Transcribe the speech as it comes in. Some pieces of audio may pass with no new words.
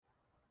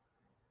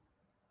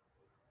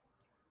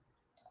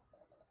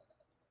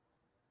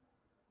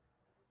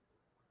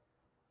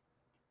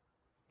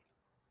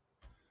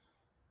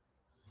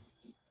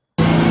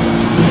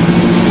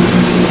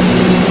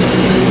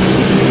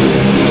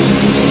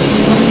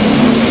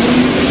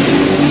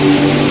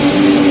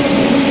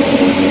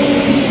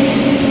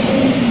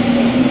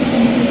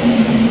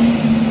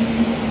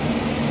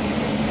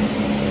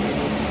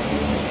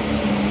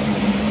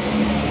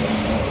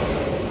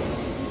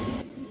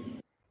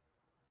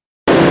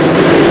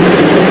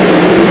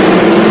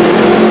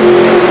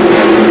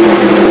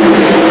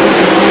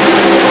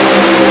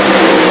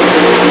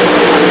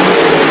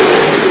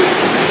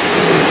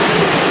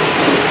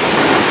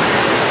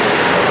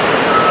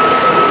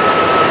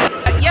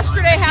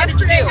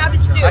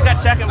I got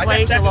second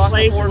place. I lost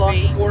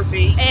 4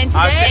 feet. And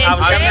today, I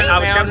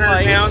was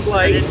 700 pounds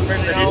late. I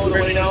didn't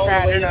bring no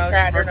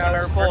tractor,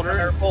 no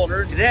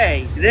folder.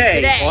 Today.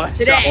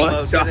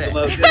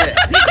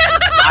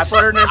 I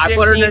put her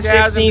in the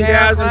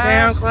 16,000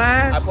 pound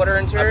class. I put her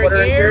in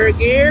turret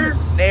gear.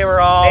 They were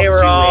all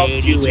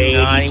 280,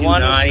 290.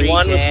 One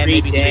was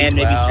 310,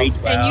 maybe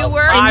 312. And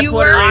you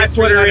were? I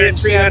put her in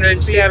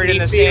 370 in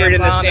the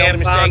sand.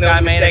 Mistake I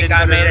made. I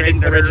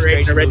didn't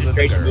put the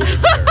registration movie.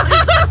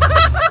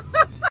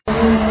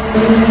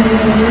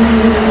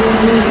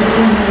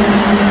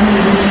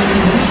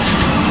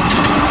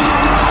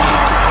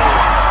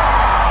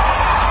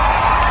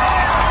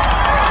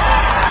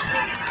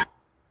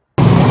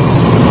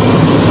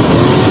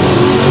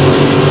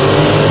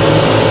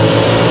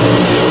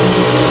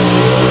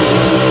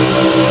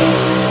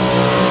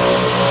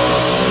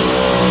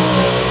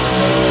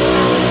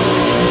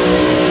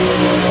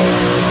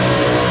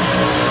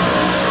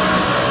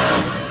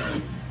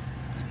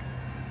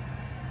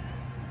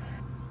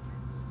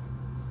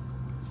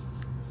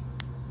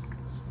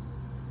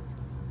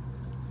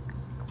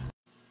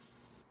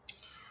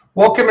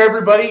 Welcome,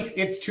 everybody.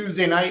 It's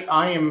Tuesday night.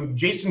 I am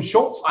Jason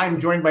Schultz. I'm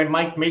joined by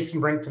Mike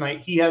Mason-Brink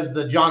tonight. He has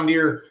the John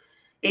Deere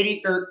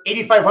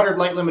 8500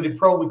 Light Limited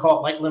Pro. We call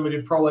it Light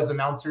Limited Pro as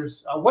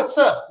announcers. What's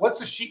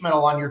the sheet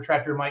metal on your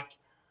tractor, Mike?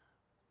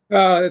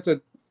 It's a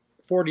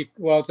 40.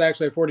 Well, it's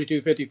actually a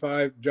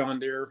 4255 John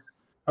Deere.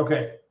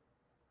 Okay.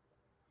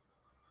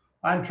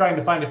 I'm trying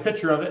to find a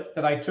picture of it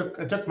that I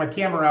took my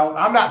camera out.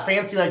 I'm not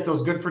fancy like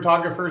those good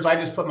photographers. I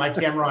just put my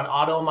camera on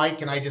auto,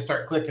 Mike, and I just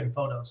start clicking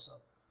photos. So.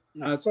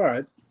 That's all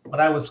right. But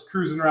I was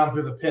cruising around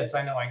through the pits.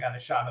 I know I got a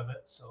shot of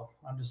it, so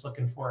I'm just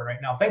looking for it right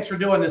now. Thanks for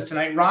doing this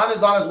tonight. Ron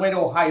is on his way to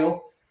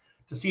Ohio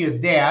to see his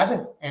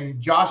dad,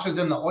 and Josh is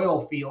in the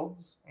oil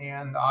fields,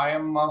 and I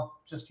am I'm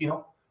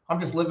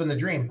just living the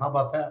dream. How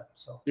about that?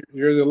 So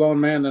you're the lone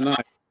man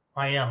tonight.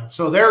 I am.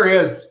 So there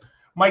is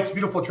Mike's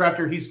beautiful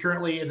tractor. He's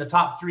currently in the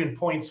top 3 in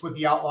points with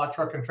the Outlaw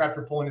Truck and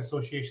Tractor Pulling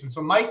Association.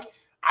 So Mike,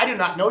 I do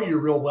not know you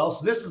real well,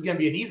 so this is going to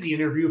be an easy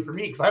interview for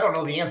me because I don't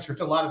know the answer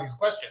to a lot of these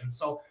questions.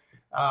 So.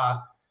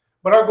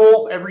 But our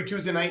goal every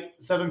Tuesday night,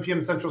 7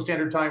 p.m. Central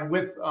Standard Time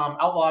with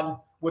Outlawed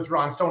with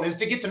Ron Stone is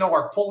to get to know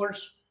our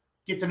pullers,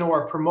 get to know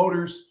our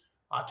promoters,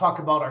 talk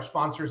about our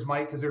sponsors,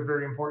 Mike, because they're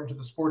very important to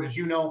the sport. As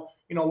you know,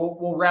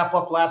 we'll wrap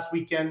up last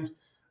weekend,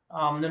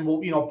 then we'll,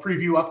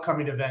 preview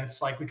upcoming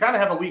events. Like we kind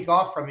of have a week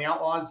off from the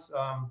Outlaws.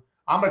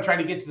 I'm going to try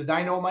to get to the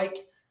dyno,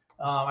 Mike.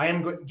 I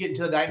am getting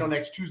to the dyno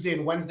next Tuesday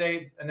and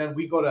Wednesday, and then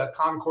we go to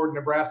Concord,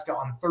 Nebraska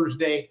on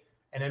Thursday,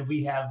 and then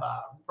we have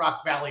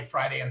Rock Valley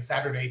Friday and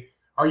Saturday.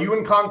 Are you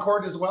in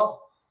Concord as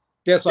well?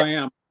 Yes, I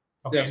am.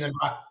 Okay, yes.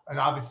 And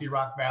obviously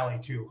Rock Valley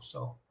too.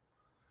 So,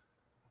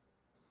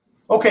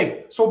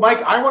 okay, so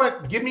Mike, I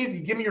want to give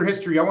me your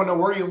history. I want to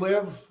know where you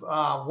live,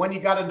 when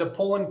you got into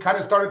pulling. Kind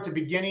of start at the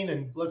beginning,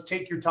 and let's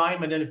take your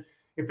time. And then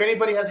if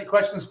anybody has any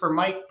questions for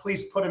Mike,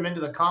 please put them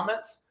into the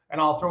comments,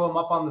 and I'll throw them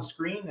up on the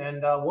screen.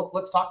 And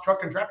let's talk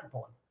truck and tractor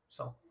pulling.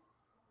 So,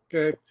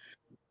 okay.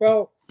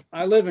 Well,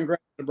 I live in Grand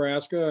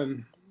Nebraska,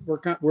 and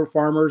we're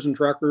farmers and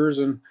truckers,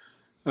 and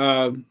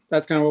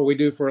that's kind of what we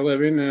do for a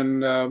living.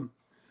 And I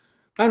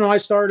don't know, I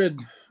started,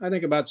 I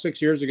think about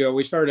 6 years ago,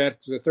 we started at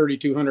the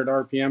 3,200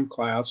 RPM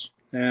class.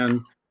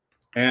 And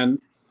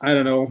I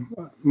don't know,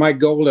 Mike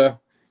Golda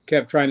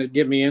kept trying to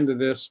get me into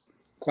this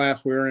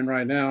class we're in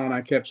right now. And I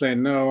kept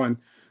saying no. And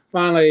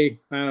finally,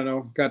 I don't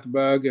know, got the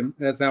bug, and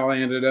that's how I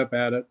ended up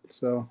at it.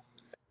 So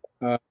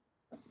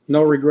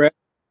no regret.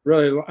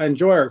 Really, I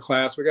enjoy our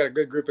class. We got a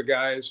good group of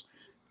guys,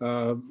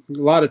 a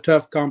lot of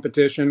tough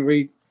competition.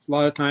 A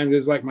lot of times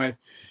it's like my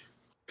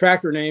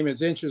tractor name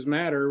is Inches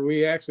Matter.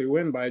 We actually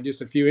win by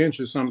just a few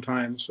inches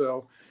sometimes.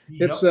 So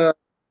it's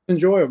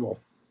enjoyable.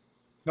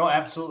 No,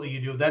 absolutely you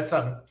do. That's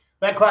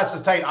that class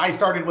is tight. I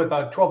started with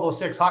a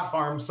 1206 Hot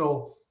Farm.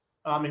 So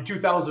in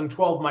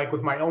 2012, Mike,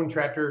 with my own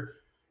tractor,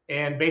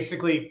 and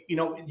basically,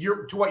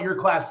 to what your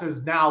class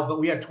is now, but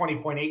we had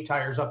 20.8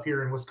 tires up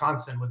here in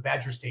Wisconsin with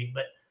Badger State.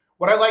 But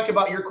what I like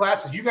about your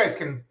class is you guys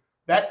can,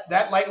 that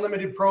Light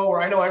Limited Pro,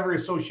 or I know every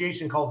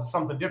association calls it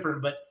something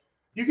different, but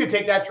you can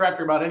take that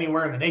tractor about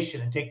anywhere in the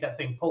nation and take that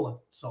thing pulling.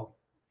 So,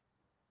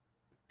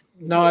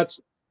 no,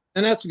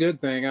 that's a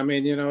good thing. I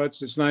mean,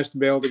 it's nice to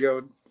be able to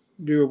go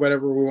do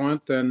whatever we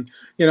want. And,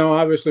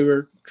 obviously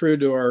we're true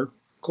to our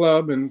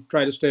club and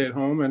try to stay at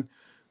home. And,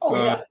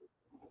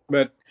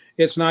 but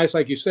it's nice,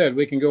 like you said,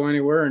 we can go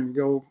anywhere and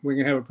we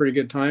can have a pretty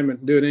good time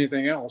and do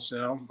anything else,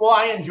 Well,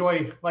 I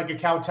enjoy like a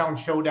Cowtown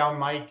Showdown,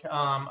 Mike,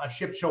 a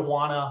Ship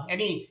Shawana,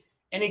 any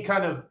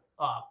kind of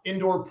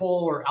indoor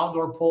pull or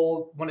outdoor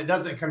pull when it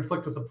doesn't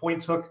conflict with the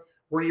points hook,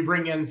 where you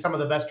bring in some of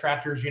the best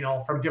tractors,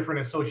 from different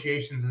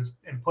associations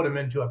and put them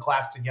into a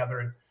class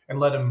together and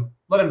let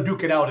them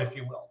duke it out, if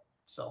you will.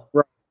 So,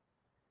 right.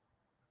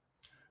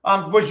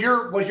 Was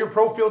your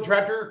pro field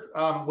tractor,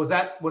 was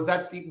that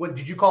what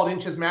did you call it,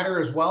 Inches Matter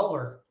as well,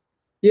 or?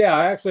 Yeah,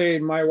 actually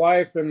my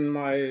wife and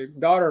my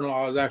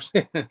daughter-in-law is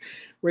actually,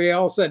 we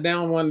all sat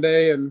down one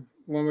day, and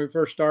when we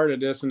first started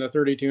this in the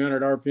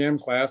 3,200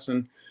 RPM class,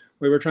 and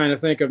we were trying to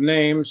think of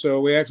names. So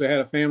we actually had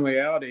a family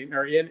outing,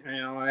 or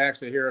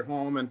actually here at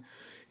home. And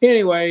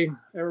anyway,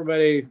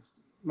 everybody,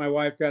 my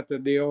wife got the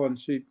deal, and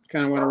she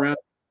kind of went around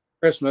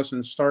Christmas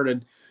and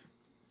started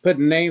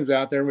putting names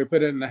out there, and we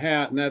put it in the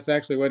hat, and that's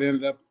actually what it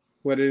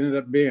ended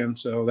up being.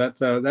 So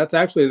that's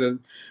actually the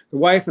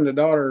wife and the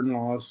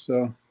daughter-in-law.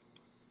 So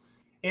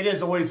it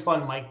is always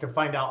fun, Mike, to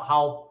find out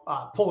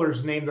how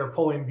pullers name their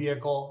pulling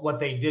vehicle, what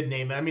they did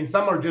name it. I mean,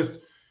 some are just,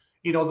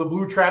 the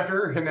blue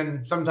tractor, and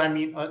then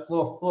sometimes a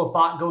little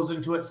thought goes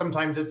into it.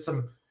 Sometimes it's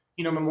some,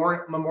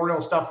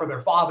 memorial stuff for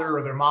their father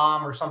or their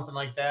mom or something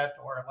like that.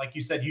 Or like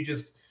you said, you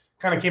just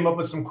kind of came up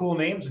with some cool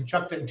names and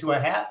chucked it into a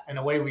hat, and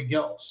away we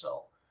go.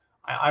 So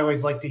I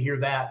always like to hear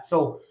that.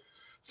 So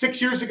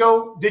 6 years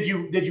ago, did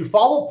you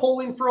follow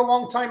pulling for a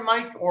long time,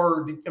 Mike?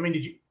 Or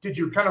did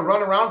you kind of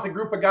run around with a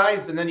group of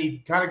guys and then you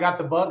kind of got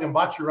the bug and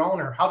bought your own,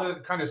 or how did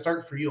it kind of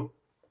start for you?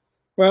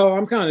 Well,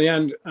 I'm kind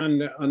of on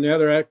the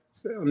other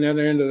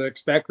end of the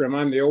spectrum.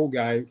 I'm the old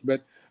guy,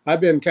 but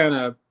I've been kind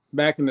of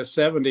back in the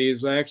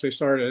 70s. I actually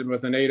started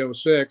with an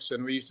 806,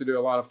 and we used to do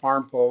a lot of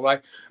farm pull.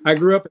 I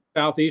grew up in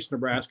southeast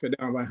Nebraska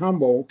down by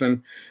Humboldt,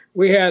 and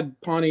we had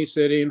Pawnee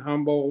City and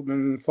Humboldt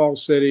and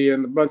Falls City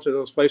and a bunch of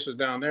those places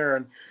down there.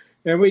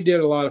 And we did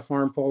a lot of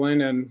farm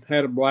pulling and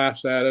had a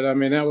blast at it. I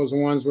mean, that was the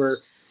ones where,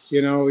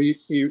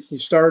 you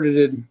started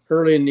it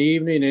early in the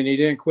evening and you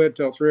didn't quit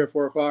till 3 or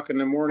 4 o'clock in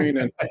the morning.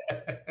 And,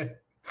 and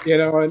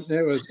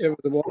it was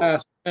a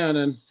blast.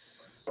 And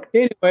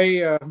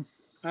anyway,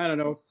 I don't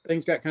know,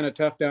 things got kind of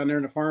tough down there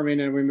in the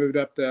farming, and we moved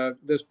up to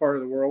this part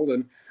of the world.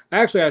 And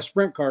actually I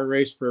sprint car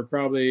raced for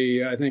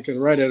probably, I think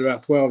right at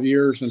about 12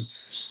 years.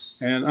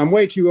 And I'm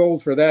way too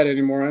old for that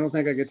anymore. I don't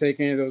think I could take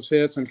any of those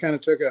hits, and kind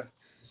of took a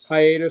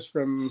hiatus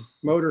from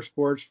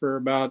motorsports for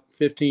about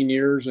 15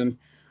 years. And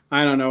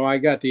I don't know, I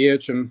got the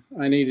itch and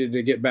I needed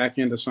to get back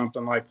into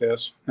something like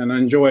this, and I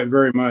enjoy it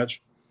very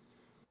much.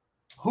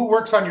 Who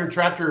works on your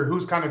tractor?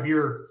 Who's kind of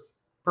your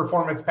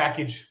performance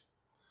package?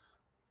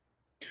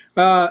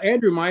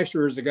 Andrew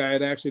Meister is the guy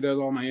that actually does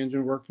all my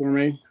engine work for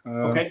me.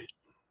 Okay.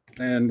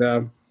 And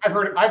I've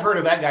heard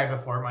of that guy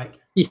before, Mike.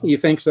 You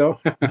think so?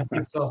 I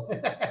think so.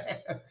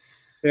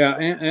 Yeah,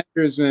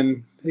 Andrew's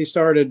he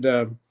started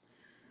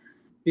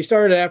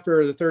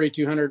after the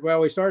 3200. Well,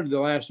 we started the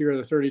last year of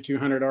the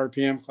 3200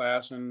 RPM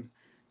class, and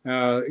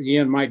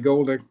again, Mike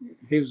Goldick,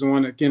 he was the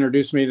one that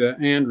introduced me to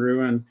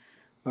Andrew,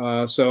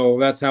 and so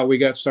that's how we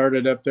got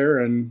started up there.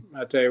 And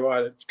I tell you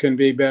what, it couldn't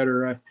be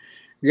better.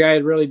 The guy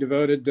is really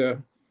devoted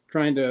to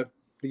trying to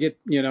get,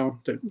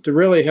 to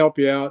really help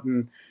you out,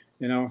 and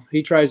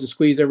he tries to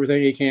squeeze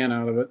everything he can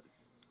out of it.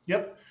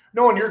 Yep.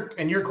 No,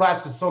 and your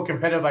class is so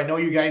competitive. I know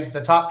you guys,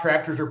 the top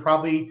tractors are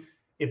probably,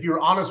 if you're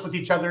honest with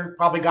each other,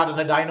 probably got in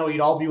a dyno,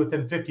 you'd all be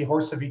within 50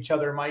 horse of each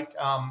other, Mike.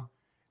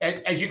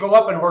 As you go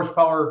up in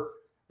horsepower,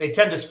 they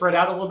tend to spread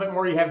out a little bit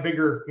more. You have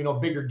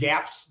bigger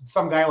gaps.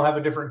 Some guy will have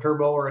a different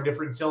turbo or a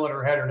different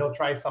cylinder head, or he'll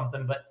try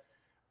something. But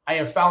I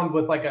have found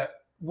with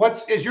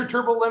is your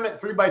turbo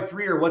limit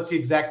 3x3, or what's the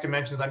exact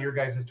dimensions on your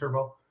guys'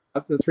 turbo?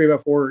 Up to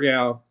 3x4,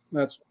 yeah.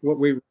 That's what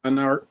we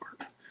run.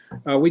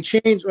 We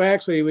changed. Well,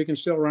 actually, we can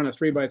still run a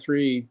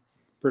 3x3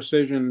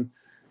 precision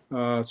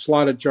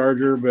slotted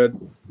charger, but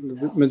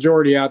the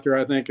majority out there,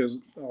 I think, is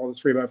all the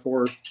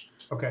 3x4.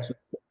 Okay.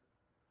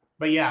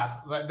 But yeah,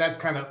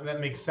 that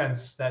makes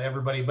sense that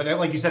everybody, but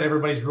like you said,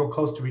 everybody's real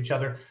close to each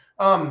other.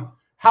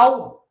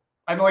 How,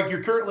 I know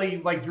you're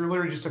currently, you're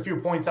literally just a few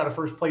points out of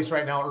first place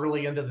right now,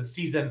 early into the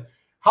season.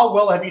 How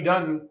well have you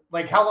done?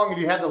 How long have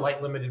you had the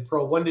Light Limited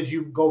Pro? When did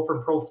you go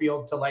from Pro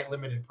Field to Light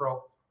Limited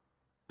Pro?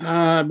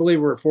 I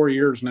believe we're at 4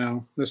 years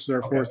now. This is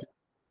our fourth.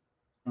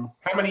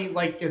 How many,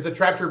 has the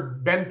tractor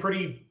been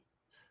pretty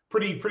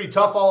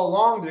tough all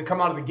along? Did it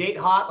come out of the gate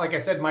hot? Like I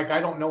said, Mike, I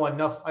don't know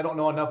enough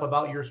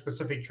about your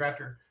specific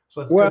tractor.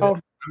 So it's good.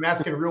 I'm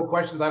asking real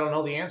questions I don't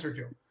know the answer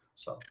to.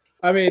 So,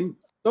 I mean,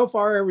 so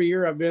far every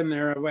year I've been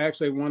there, I've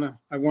actually won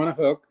a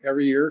hook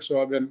every year.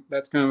 So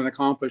that's kind of an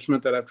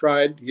accomplishment that I've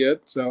tried to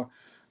get. So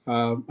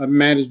I've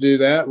managed to do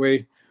that.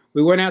 We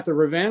went out to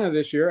Ravenna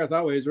this year. I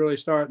thought we was really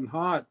starting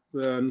hot,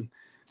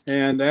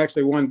 and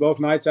actually won both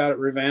nights out at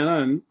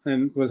Ravenna,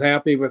 and was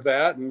happy with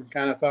that, and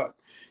kind of thought,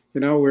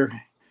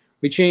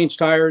 we changed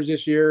tires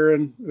this year,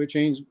 and we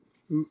changed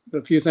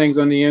a few things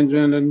on the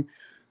engine and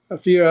a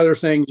few other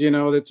things,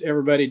 that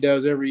everybody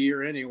does every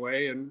year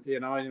anyway. And, you're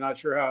not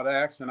sure how it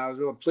acts, and I was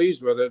real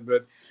pleased with it.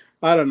 But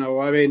I don't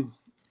know. I mean,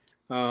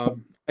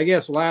 I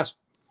guess last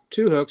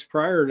 2 hooks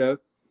prior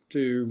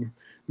to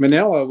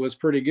Manila was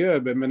pretty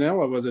good, but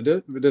Manila was a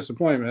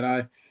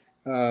disappointment.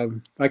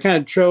 I kind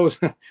of chose,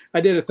 I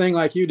did a thing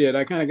like you did.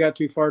 I kind of got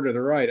too far to the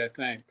right, I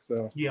think.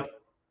 So, yeah,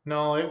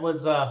 no, it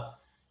was,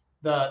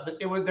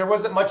 there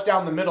wasn't much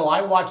down the middle.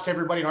 I watched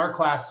everybody in our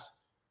class,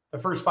 the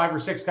first 5 or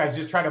 6 guys,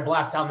 just try to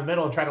blast down the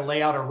middle and try to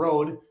lay out a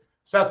road.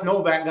 Seth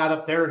Novak got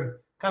up there and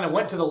kind of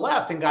went to the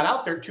left and got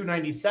out there at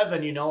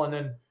 297, and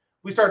then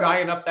we started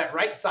eyeing up that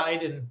right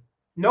side, and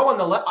knowing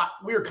the left,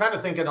 we were kind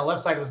of thinking the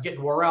left side was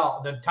getting wore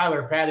out. Then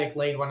Tyler Paddock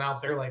laid one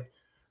out there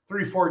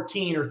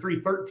 314 or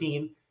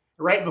 313.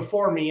 right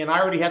before me, and I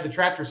already had the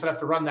tractor set up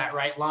to run that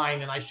right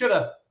line. And I should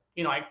have,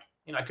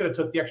 I could have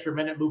took the extra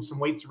minute, moved some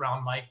weights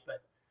around, Mike,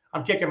 but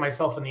I'm kicking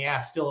myself in the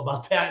ass still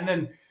about that.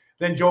 And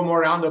then Joe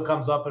Morando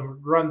comes up and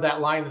runs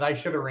that line that I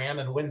should have ran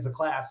and wins the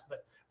class.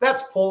 But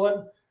that's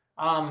pulling.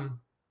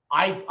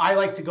 I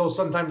like to go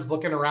sometimes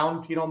looking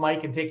around,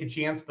 Mike, and take a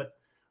chance, but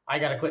I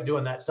got to quit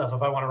doing that stuff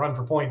if I want to run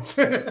for points.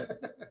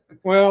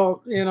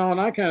 Well, and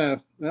I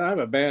have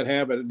a bad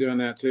habit of doing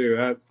that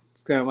too.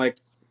 It's kind of like,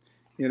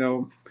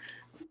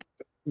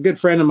 a good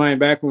friend of mine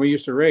back when we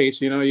used to race,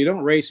 you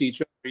don't race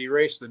each other. You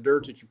race the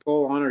dirt that you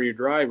pull on or you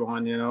drive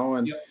on,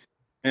 and Yep.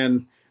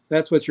 and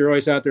that's what you're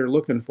always out there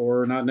looking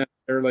for, not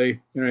necessarily,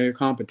 your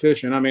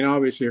competition. I mean,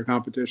 obviously your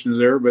competition's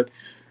there, but,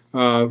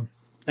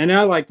 and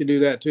I like to do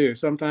that too.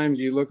 Sometimes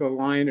you look at a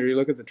line or you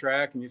look at the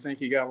track and you think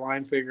you got a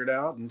line figured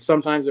out, and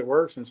sometimes it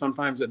works and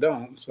sometimes it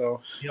don't.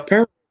 So Yep.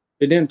 apparently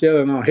it didn't the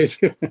other night.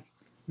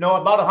 No,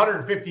 about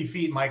 150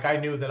 feet, Mike, I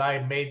knew that I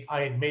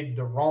had made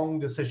the wrong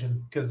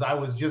decision because I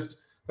was just,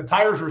 the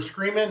tires were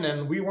screaming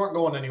and we weren't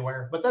going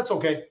anywhere, but that's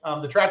okay.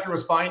 The tractor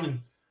was fine and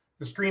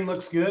the screen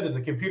looks good and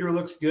the computer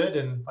looks good.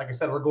 And like I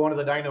said, we're going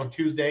to the dyno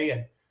Tuesday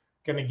and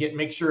going to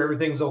make sure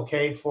everything's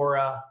okay for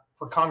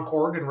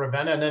Concord and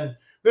Ravenna. And then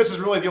this is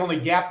really the only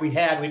gap we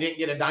had. We didn't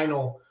get a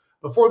dyno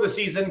before the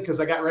season because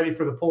I got ready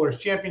for the Pullers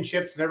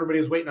Championships and everybody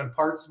was waiting on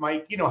parts.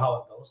 Mike, you know how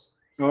it goes.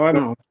 Oh, I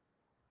know.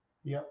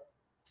 Yep.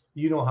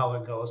 You know how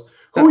it goes.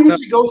 Who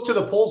usually goes to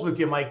the polls with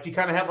you, Mike? Do you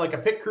kind of have like a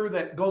pit crew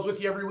that goes with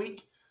you every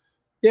week?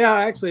 Yeah,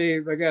 actually,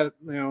 I got,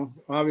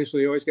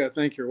 obviously you always got to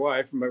thank your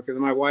wife because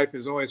my wife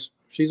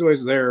she's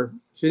always there.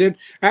 She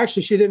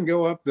didn't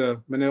go up to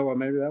Manila.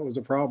 Maybe that was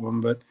a problem,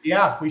 but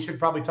yeah, we should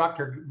probably talk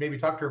to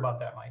her about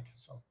that, Mike.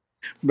 So,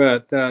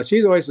 but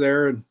she's always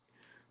there,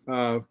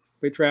 and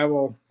we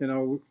travel.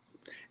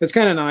 It's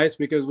kind of nice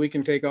because we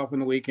can take off on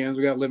the weekends.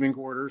 We got living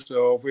quarters,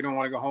 so if we don't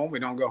want to go home, we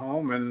don't go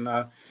home. And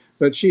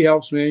but she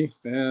helps me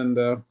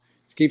and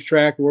keeps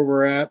track of where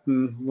we're at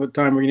and what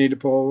time we need to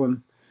pull,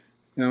 and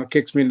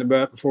kicks me in the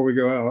butt before we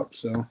go out.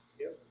 So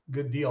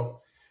good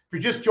deal. If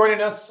you're just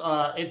joining us,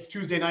 it's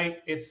Tuesday night.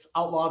 It's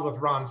Outlawed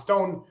with Ron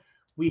Stone.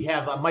 We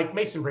have Mike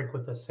Masonbrink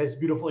with us. His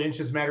beautiful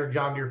Inches Matter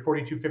John Deere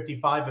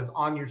 4255 is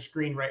on your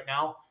screen right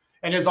now.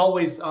 And as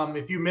always,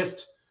 if you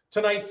missed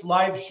tonight's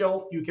live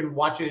show, you can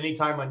watch it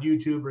anytime on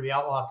YouTube or the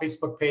Outlaw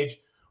Facebook page,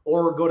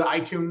 or go to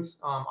iTunes.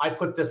 I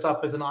put this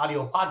up as an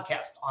audio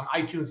podcast on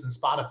iTunes and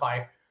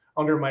Spotify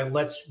under my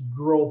Let's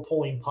Grow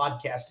Pulling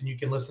podcast, and you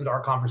can listen to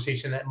our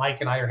conversation that Mike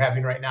and I are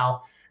having right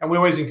now. And we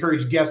always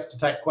encourage guests to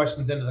type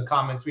questions into the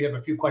comments. We have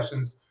a few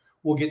questions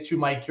we'll get to,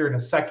 Mike, here in a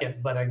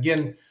second. But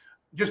again,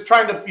 just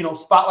trying to,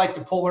 spotlight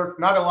the puller.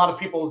 Not a lot of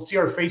people see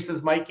our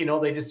faces, Mike.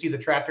 They just see the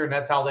tractor, and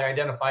that's how they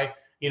identify,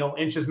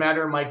 Inches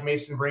Matter, Mike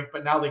Masonbrink.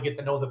 But now they get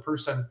to know the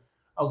person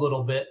a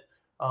little bit.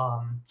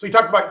 So you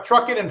talked about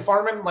trucking and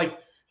farming. Like,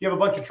 you have a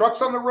bunch of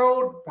trucks on the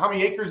road. How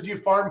many acres do you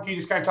farm? Can you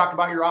just kind of talk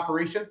about your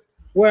operation?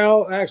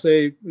 Well,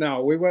 actually,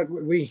 no.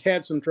 We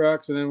had some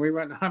trucks, and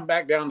then I'm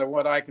back down to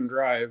what I can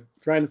drive.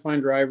 Trying to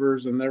find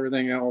drivers and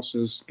everything else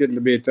is getting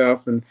to be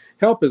tough, and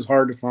help is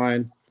hard to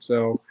find.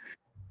 So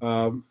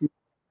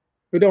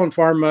we don't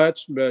farm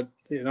much, but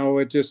we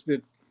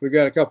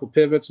got a couple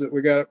pivots that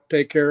we got to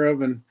take care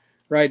of, and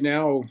right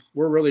now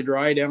we're really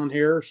dry down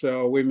here,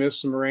 so we missed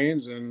some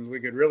rains, and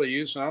we could really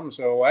use some.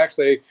 So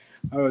actually,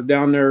 I was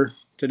down there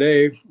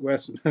today,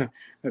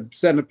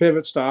 setting a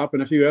pivot stop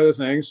and a few other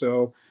things.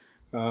 So.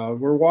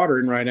 We're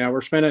watering right now.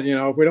 We're spending,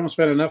 if we don't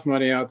spend enough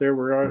money out there,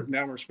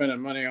 we're spending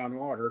money on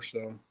water.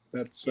 So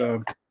that's.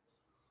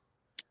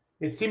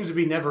 It seems to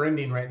be never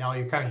ending right now.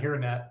 You're kind of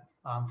hearing that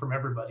from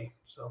everybody.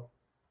 So,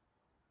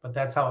 but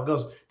that's how it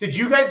goes. Did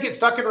you guys get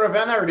stuck in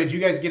Ravenna, or did you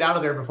guys get out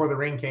of there before the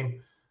rain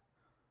came?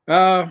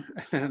 No,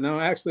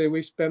 actually,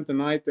 we spent the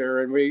night there,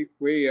 and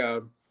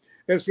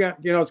it's got,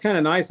 it's kind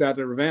of nice out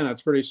there, Ravenna.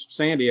 It's pretty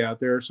sandy out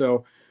there,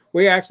 so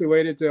we actually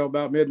waited till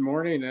about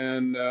mid-morning,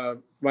 and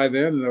by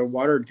then the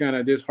water had kind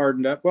of just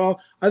hardened up. Well,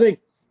 I don't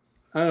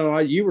know,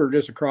 you were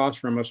just across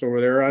from us over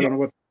there. I don't know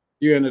what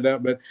you ended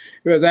up, but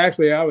it was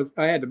actually, I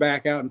had to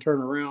back out and turn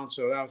around.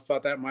 So I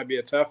thought that might be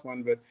a tough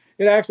one, but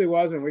it actually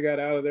wasn't. We got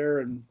out of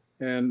there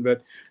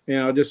but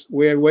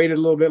we had waited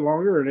a little bit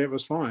longer and it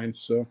was fine.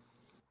 So.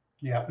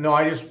 Yeah, no,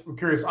 I just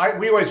curious.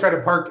 We always try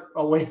to park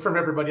away from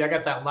everybody. I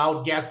got that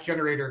loud gas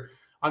generator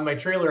on my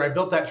trailer. I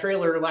built that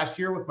trailer last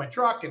year with my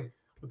truck, and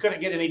we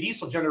couldn't get any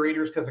diesel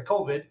generators because of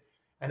COVID.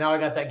 And now I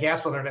got that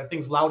gas one there. That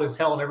thing's loud as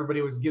hell, and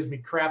everybody always gives me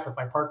crap if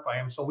I park by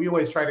them. So we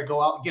always try to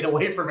go out and get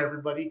away from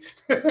everybody.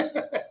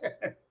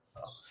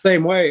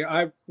 Same way.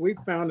 We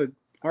found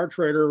our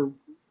trailer, when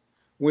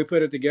we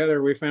put it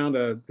together, we found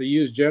the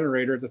used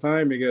generator at the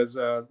time because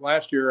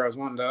last year I was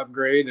wanting to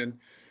upgrade and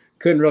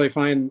couldn't really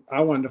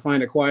I wanted to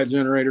find a quiet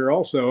generator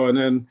also. And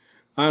then,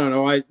 I don't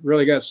know, I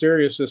really got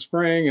serious this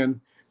spring, and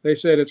they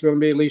said it's going to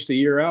be at least a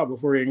year out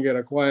before you can get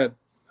a quiet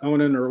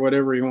Onan or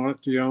whatever you want,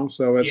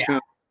 so it's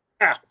kind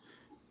of,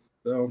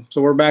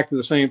 so we're back to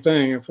the same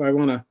thing. If we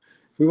want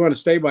to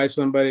stay by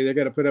somebody, they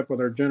got to put up with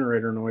our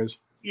generator noise.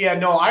 Yeah,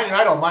 no,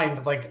 I don't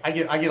mind. Like I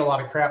get a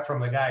lot of crap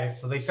from the guys.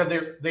 So they said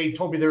they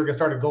told me they were gonna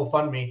start a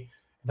GoFundMe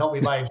and help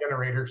me buy a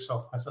generator.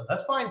 So I said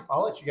that's fine.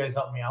 I'll let you guys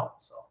help me out.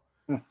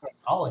 So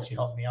I'll let you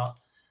help me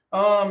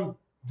out.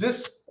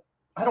 This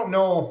I don't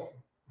know.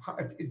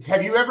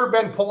 Have you ever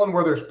been pulling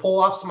where there's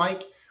pull-offs,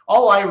 Mike?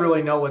 All I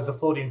really know is a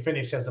floating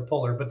finish as a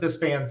puller, but this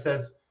fan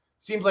says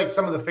seems like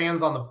some of the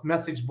fans on the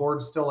message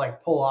board still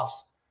like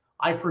pull-offs.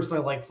 I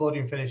personally like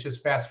floating finishes,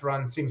 fast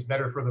run seems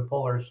better for the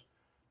pullers.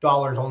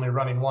 Dollars only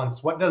running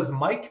once. What does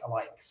Mike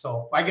like?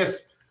 So I guess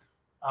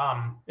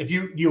if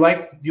do you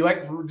like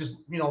just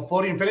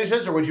floating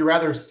finishes, or would you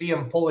rather see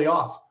him pulley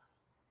off?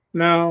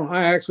 No,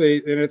 I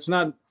actually, and it's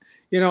not.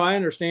 I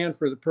understand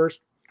for the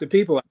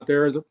people out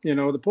there.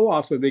 The pull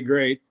offs would be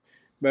great,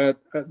 but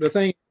the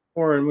thing,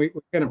 and we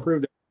kind of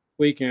proved it this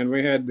weekend.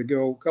 We had to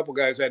go. A couple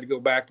guys had to go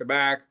back to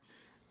back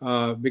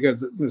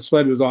because the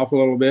sled was off a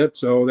little bit,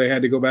 so they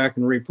had to go back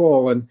and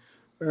re-pull, and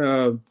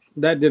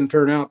that didn't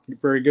turn out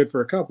very good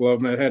for a couple of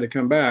them that had to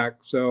come back.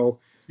 So,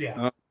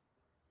 yeah,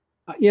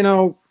 I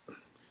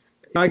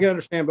can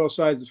understand both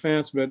sides of the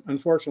fence, but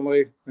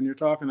unfortunately, when you're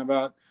talking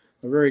about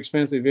a very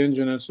expensive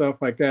engine and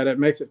stuff like that, it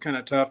makes it kind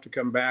of tough to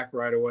come back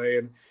right away.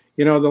 And,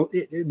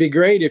 it'd be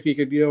great if you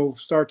could,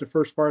 start the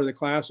first part of the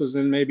classes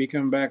and maybe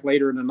come back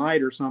later in the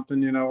night or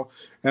something,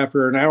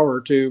 after an hour or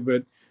two,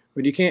 but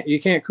you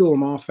can't cool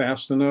them off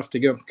fast enough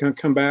to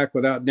come back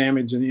without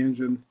damaging the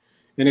engine.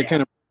 And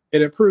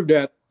it proved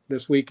that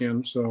this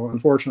weekend. So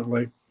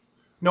unfortunately.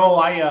 No,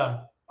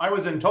 I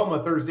was in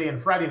Toma Thursday and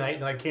Friday night,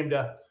 and I came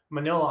to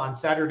Manila on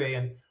Saturday,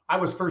 and I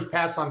was first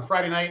pass on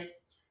Friday night,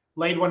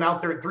 laid one out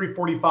there at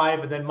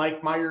 3:45, and then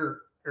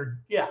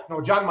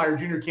John Meyer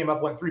Jr. came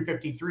up, went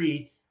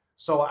 3:53.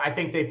 So I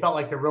think they felt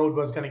like the road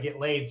was going to get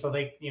laid. So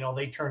they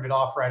turned it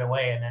off right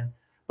away.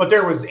 But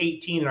there was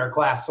 18 in our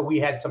class, so we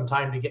had some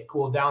time to get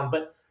cooled down.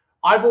 But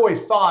I've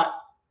always thought,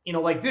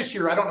 like this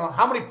year, I don't know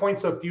how many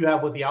points hook do you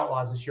have with the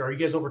Outlaws this year? Are you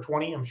guys over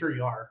 20? I'm sure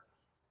you are.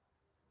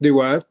 Do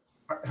what?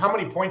 How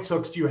many points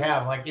hooks do you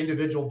have? Like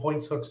individual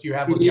points hooks do you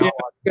have with the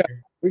Outlaws?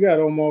 We got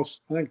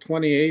almost, I think,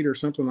 28 or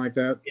something like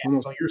that. Yeah,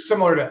 almost. So you're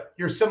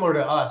similar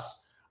to us.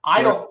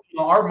 I don't.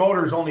 Our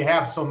motors only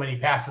have so many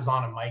passes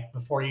on them, Mike,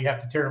 before you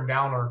have to tear them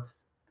down, or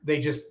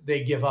they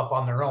give up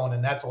on their own,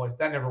 and that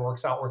never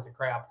works out worth the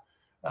crap.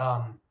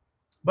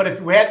 But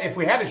if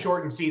we had a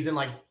shortened season,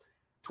 like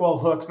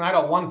 12 hooks, and I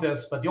don't want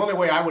this, but the only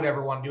way I would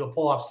ever want to do a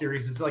pull-off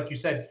series is, like you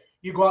said,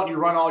 you go out and you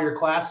run all your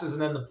classes,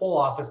 and then the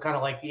pull-off is kind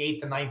of like the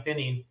 8th and 9th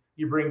inning.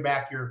 You bring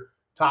back your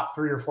top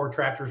 3 or 4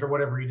 tractors or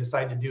whatever you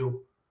decide to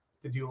do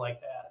like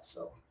that.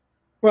 So,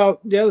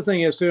 well, the other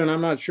thing is too, and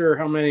I'm not sure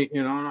how many,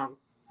 I'm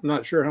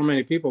not sure how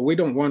many people, we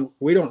don't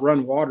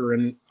run water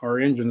in our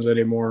engines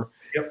anymore.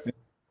 Yep.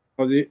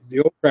 The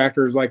old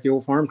tractors, like the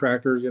old farm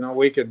tractors,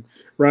 we could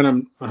run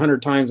them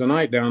 100 times a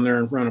night down there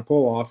and run a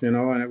pull off, and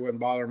it wouldn't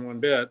bother them one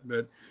bit.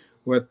 But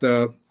with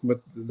the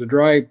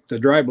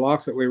dry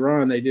blocks that we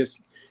run,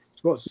 it's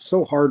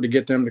so hard to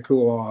get them to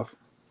cool off.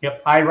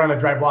 Yep, I run a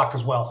dry block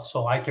as well,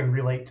 so I can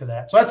relate to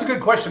that. So that's a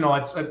good question, though.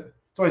 It's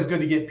always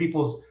good to get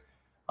people's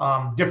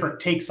different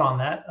takes on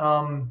that.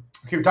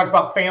 Okay, we talked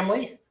about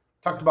family,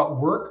 talked about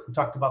work, we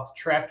talked about the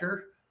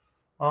tractor.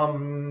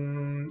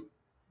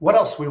 What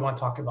else do we want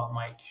to talk about,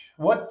 Mike?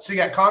 So you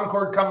got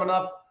Concord coming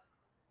up,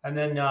 and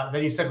then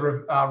you said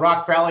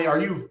Rock Valley.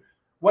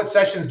 What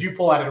sessions do you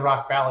pull out in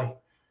Rock Valley?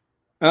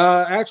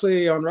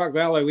 Actually, on Rock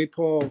Valley, we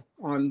pull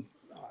on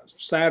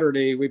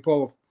Saturday. We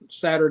pull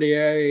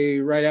Saturday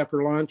right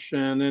after lunch,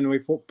 and then we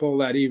pull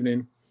that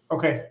evening.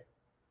 Okay,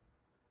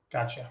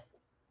 gotcha.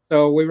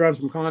 So we run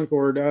from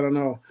Concord. I don't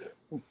know.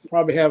 We'll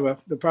there'll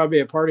probably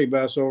be a party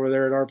bus over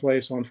there at our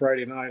place on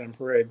Friday night on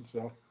parade.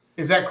 So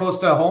is that close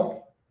to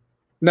home?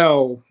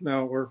 No,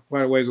 we're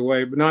quite a ways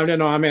away. But no,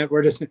 I meant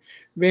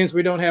means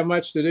we don't have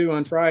much to do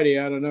on Friday.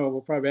 I don't know.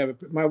 We'll probably have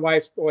my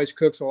wife always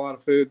cooks a lot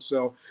of food,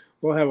 so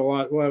we'll have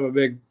a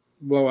big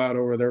blowout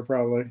over there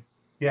probably.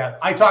 Yeah,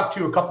 I talked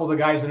to a couple of the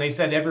guys, and they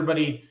said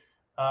everybody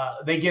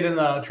they get in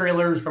the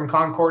trailers from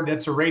Concord.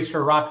 It's a race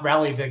for Rock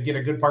Valley to get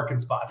a good parking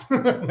spot.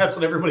 That's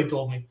what everybody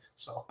told me.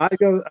 So I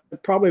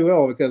probably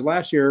will, because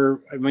last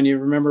year, when you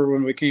remember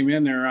when we came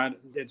in there,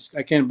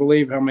 I can't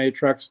believe how many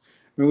trucks.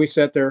 I mean, we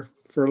sat there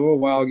for a little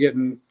while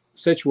getting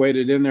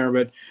situated in there,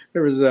 but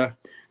there was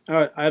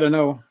I don't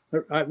know.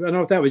 I don't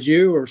know if that was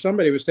you or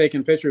somebody was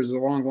taking pictures of the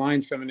long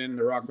lines coming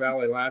into Rock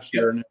Valley last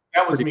year. And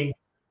that was me.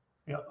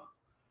 Yeah,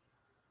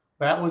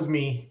 that was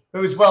me. It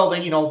was,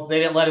 they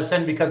didn't let us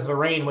in because of the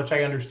rain, which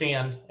I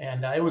understand.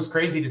 And it was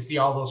crazy to see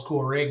all those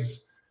cool rigs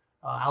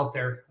out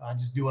there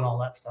just doing all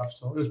that stuff.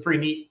 So it was pretty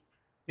neat.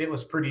 It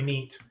was pretty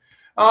neat.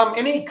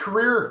 Any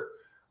career,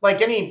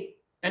 like any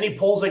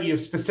polls that you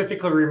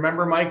specifically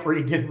remember, Mike, where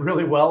you did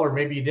really well, or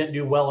maybe you didn't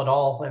do well at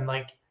all? And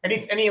like are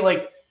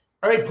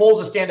there any polls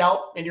that stand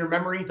out in your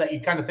memory that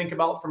you kind of think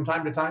about from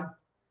time to time?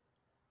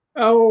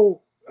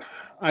 Oh,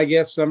 I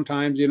guess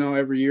sometimes,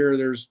 every year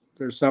there's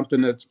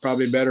something that's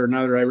probably better than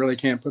another. I really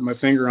can't put my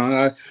finger on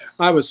it.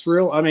 I was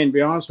thrilled. I mean, to be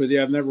honest with you,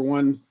 I've never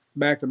won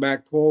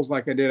back-to-back polls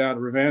like I did out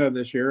of Ravenna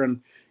this year. And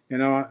you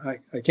know,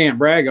 I can't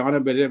brag on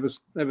it, but it was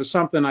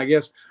something. I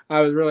guess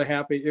I was really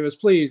happy. It was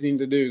pleasing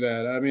to do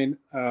that. I mean,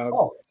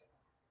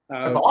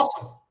 that's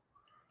awesome.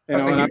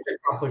 That's a huge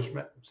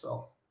accomplishment.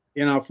 So,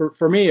 you know,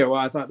 for me,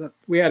 I thought that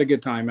we had a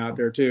good time out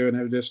there too,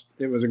 and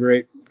it was a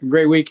great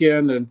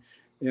weekend, and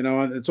you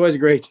know, it's always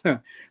great.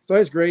 It's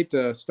always great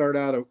to start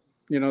out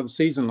the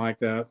season like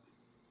that.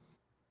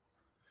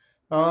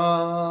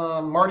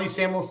 Marty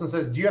Samuelson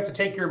says, do you have to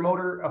take your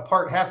motor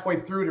apart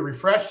halfway through to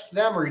refresh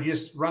them, or you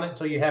just run it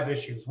until you have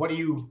issues? What do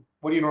you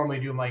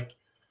normally do, Mike?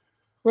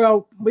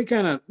 Well, we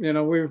kind of, you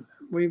know,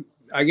 we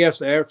I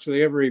guess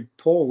actually every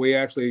pull we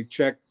actually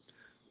check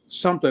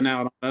something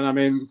out. And I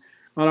mean,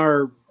 on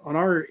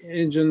our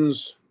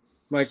engines,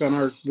 like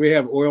we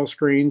have oil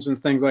screens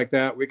and things like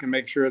that. We can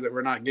make sure that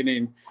we're not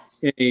getting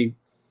any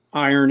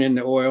iron in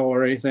the oil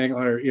or anything,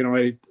 or, you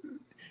know,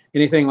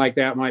 anything like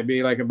that. Might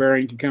be like a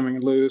bearing coming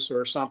loose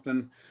or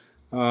something.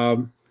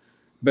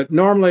 But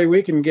normally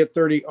we can get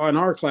 30 on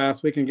our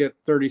class. We can get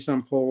 30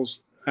 some pulls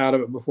out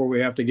of it before we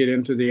have to get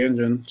into the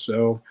engine.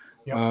 So,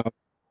 yep.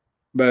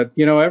 But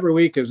you know, every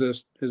week is a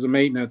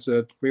maintenance.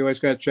 We always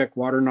got to check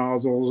water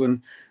nozzles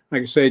and,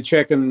 like I say,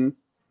 checking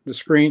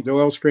the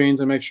oil screens,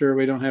 and make sure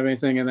we don't have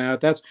anything in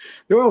that.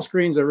 The oil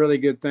screen's a really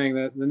good thing.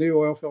 That the new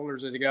oil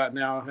filters that you got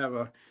now have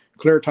a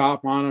clear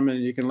top on them,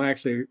 and you can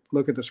actually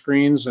look at the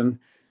screens, and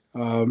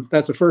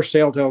that's the first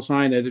telltale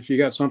sign that if you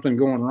got something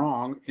going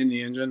wrong in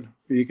the engine,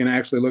 you can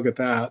actually look at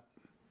that.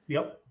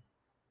 Yep.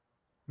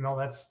 No,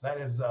 that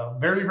is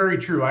very, very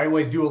true. I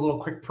always do a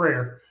little quick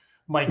prayer,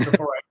 Mike,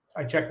 before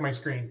I check my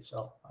screen.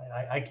 So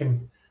I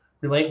can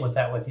relate with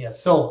that with you.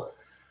 So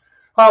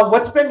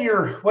what's been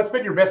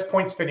your best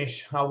points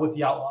finish with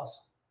the Outlaws?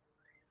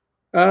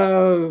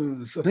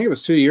 I think it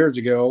was 2 years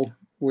ago.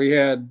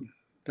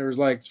 There was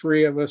like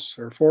three of us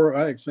or four.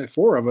 I think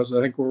four of us.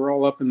 I think we were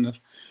all up in the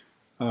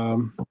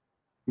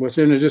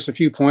within just a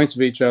few points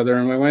of each other,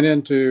 and we went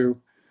into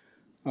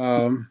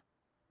I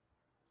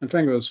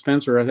think it was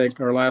Spencer. I think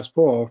our last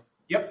pull.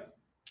 Yep.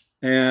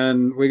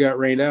 And we got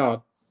rained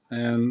out,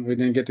 and we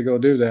didn't get to go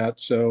do that.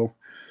 So,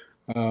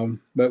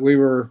 but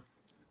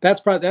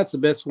that's the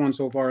best one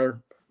so far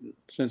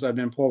since I've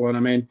been pulling. I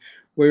mean,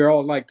 we were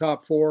all like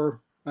top four.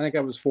 I think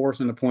I was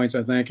fourth in the points,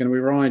 I think, and we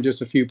were only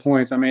just a few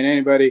points. I mean,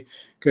 anybody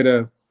could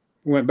have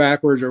went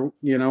backwards or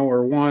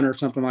won or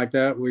something like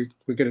that. We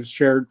could have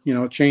shared,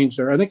 changed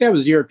there. I think that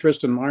was the year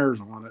Tristan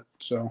Myers won it.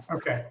 So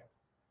okay.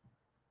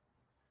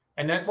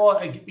 And then, well,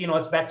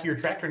 it's back to your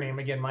tractor name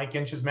again, Mike.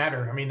 Inches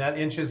matter. I mean, that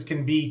inches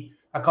can be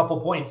a couple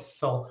points.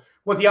 So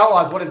with the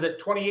Outlaws, what is it?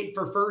 28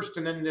 for first,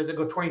 and then does it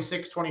go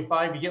 26,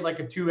 25? You get like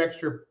a 2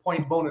 extra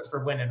point bonus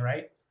for winning,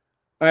 right?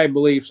 I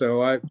believe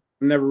so. I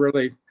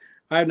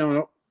don't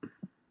know.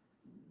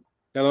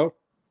 Hello?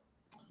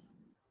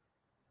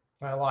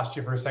 I lost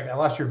you for a second. I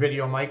lost your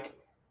video, Mike.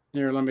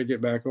 Here, let me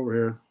get back over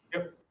here.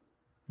 Yep.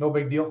 No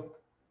big deal.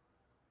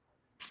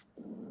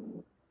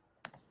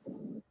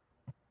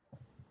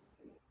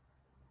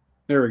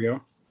 There we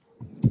go.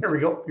 There we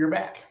go. You're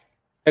back.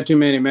 Had too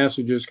many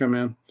messages come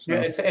in. So.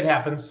 Yeah, it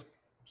happens.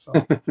 So.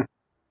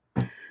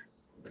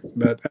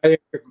 But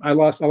I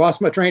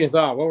lost my train of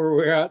thought. What were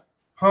we at?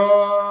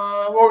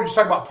 Well, we're just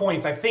talking about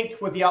points. I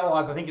think with the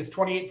Outlaws, I think it's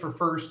 28 for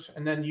first,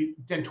 and then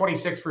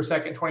 26 for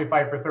second,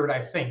 25 for third.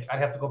 I think I'd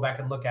have to go back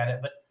and look at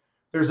it, but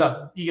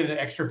you get an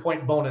extra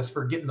point bonus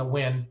for getting the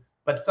win.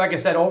 But like I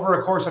said, over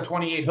a course of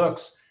 28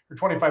 hooks or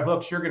 25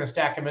 hooks, you're going to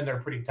stack them in there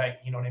pretty tight.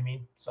 You know what I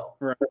mean? So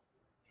right.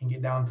 And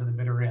get down to the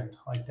bitter end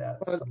like that.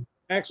 Well, so.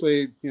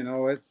 Actually, we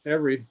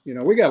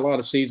got a lot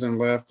of season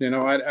left. I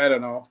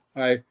don't know.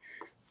 I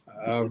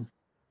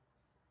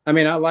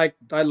mean,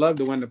 I'd love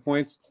to win the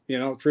points,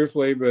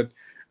 truthfully, but,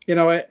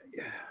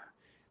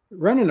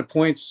 running the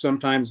points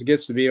sometimes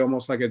gets to be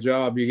almost like a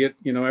job. You get,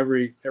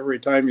 every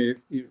time you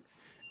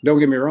don't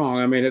get me wrong.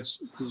 I mean,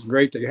 it's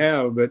great to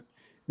have, but it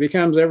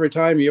becomes every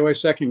time you always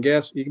second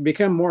guess. You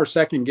become more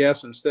second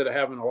guess instead of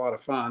having a lot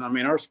of fun. I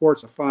mean, our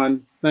sport's a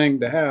fun thing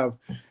to have,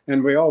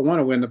 and we all want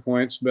to win the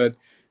points, but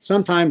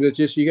sometimes it's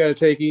just, you got to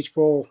take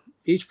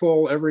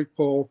every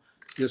pull,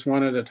 just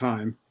one at a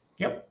time.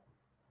 Yep.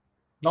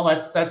 No,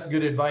 that's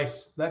good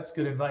advice. That's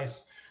good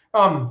advice.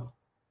 On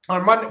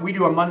Monday, we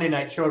do a Monday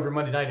night show every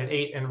Monday night at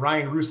 8, and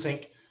Ryan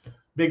Rusink,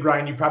 Big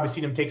Ryan, you've probably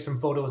seen him take some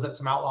photos at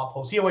some outlaw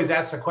posts. He always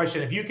asks a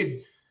question: if you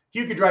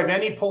could drive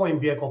any pulling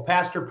vehicle,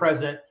 past or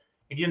present,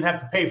 and you didn't have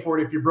to pay for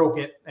it if you broke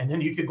it, and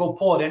then you could go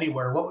pull it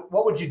anywhere,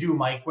 what would you do,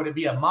 Mike? Would it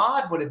be a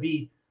mod? Would it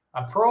be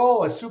a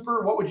pro, a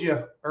super? What would you,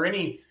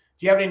 do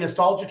you have any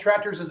nostalgia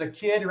tractors as a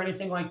kid or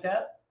anything like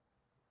that?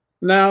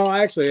 No,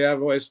 actually, I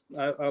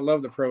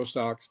love the pro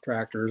stock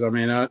tractors. I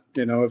mean,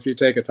 if you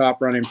take a top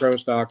running pro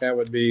stock, that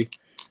would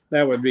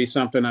be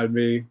something I'd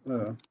be,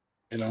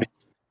 it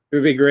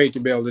would be great to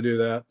be able to do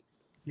that.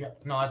 Yeah,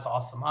 no, that's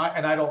awesome.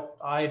 I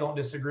don't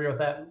disagree with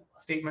that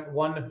statement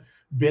one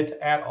bit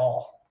at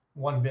all.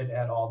 One bit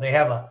at all. They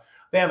have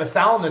a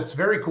sound that's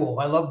very cool.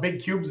 I love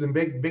big cubes and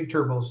big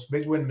turbos,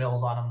 big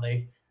windmills on them.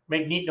 They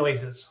make neat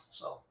noises.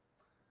 So.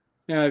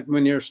 Yeah,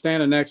 when you're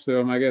standing next to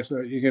them, I guess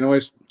you can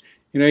always.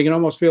 you can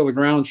almost feel the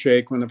ground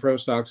shake when the pro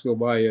stocks go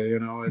by you.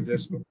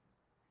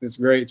 It's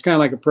great. It's kind of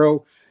like a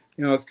pro,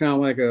 it's kind of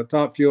like a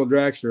Top Fuel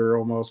dragster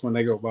almost when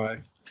they go by.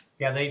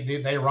 Yeah,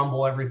 they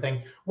rumble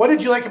everything. What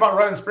did you like about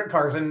running sprint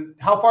cars, and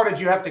how far did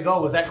you have to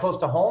go? Was that close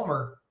to home,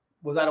 or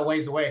was that a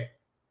ways away?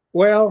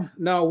 Well,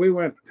 no,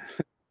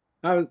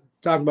 I was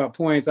talking about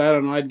points. I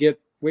don't know.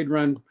 We'd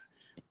run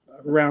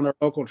around our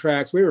local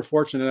tracks. We were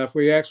fortunate enough.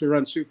 We actually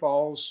run Sioux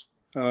Falls,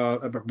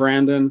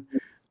 Brandon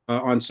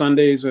on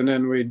Sundays, and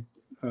then we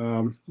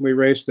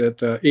raced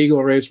at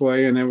Eagle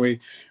Raceway, and then we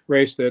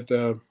raced at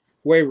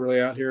Waverly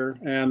out here,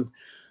 and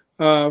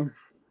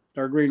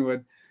or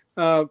Greenwood.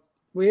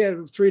 We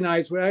had 3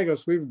 nights. I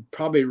guess we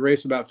probably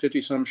race about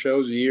 50 some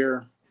shows a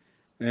year,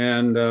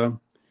 and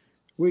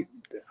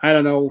I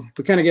don't know.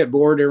 We kind of get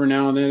bored every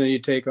now and then, and you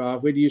take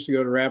off. We used to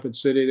go to Rapid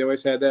City. They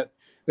always had that.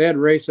 They had a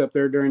race up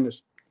there during the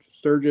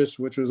Sturgis,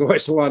 which was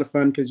always a lot of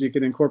fun because you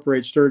could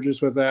incorporate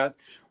Sturgis with that.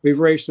 We've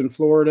raced in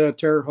Florida,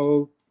 Terre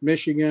Haute,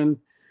 Michigan,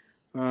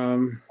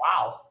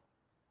 wow,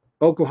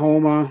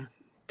 Oklahoma,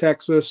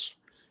 Texas.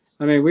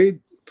 I mean, we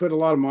put a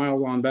lot of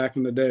miles on back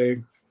in the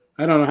day.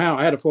 I don't know how.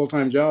 I had a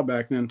full-time job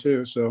back then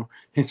too, so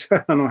I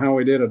don't know how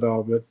we did it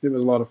all, but it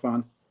was a lot of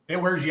fun.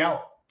 It wears you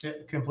out.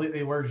 It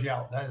completely wears you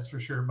out. That is for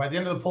sure. By the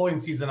end of the pulling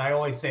season, I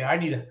always say I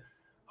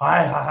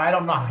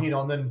don't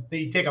know, and then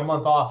you take a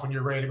month off when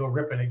you're ready to go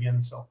ripping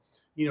again. So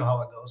you know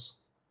how it goes.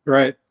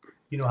 Right.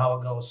 You know how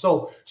it goes.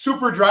 So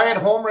super dry at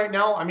home right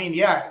now. I mean,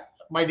 yeah,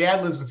 my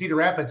dad lives in Cedar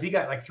Rapids. He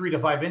got like 3 to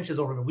 5 inches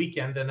over the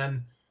weekend, and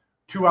then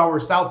 2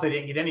 hours south, they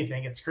didn't get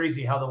anything. It's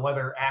crazy how the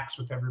weather acts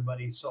with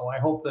everybody. So I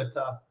hope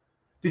that.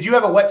 Did you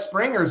have a wet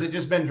spring, or has it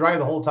just been dry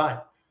the whole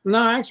time?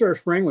 No, actually, our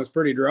spring was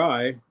pretty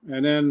dry,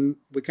 and then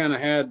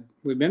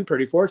we've been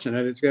pretty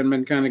fortunate. It's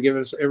been kind of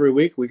giving us every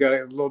week. We got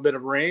a little bit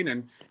of rain,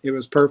 and it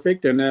was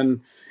perfect. And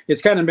then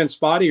it's kind of been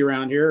spotty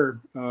around here.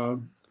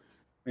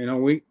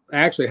 We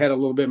actually had a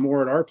little bit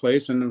more at our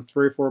place, and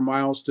 3 or 4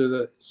 miles to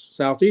the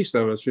southeast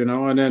of us,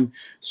 and then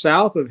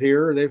south of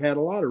here, they've had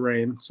a lot of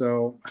rain.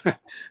 So,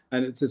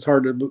 and it's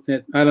hard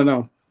to, I don't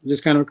know,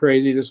 just kind of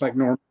crazy, just like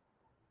normal.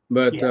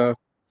 But, yeah.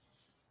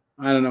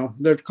 I don't know.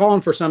 They're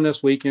calling for some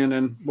this weekend,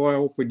 and boy, I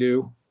hope we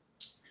do.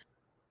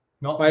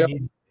 No,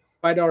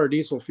 $5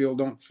 diesel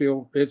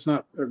fuel it's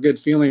not a good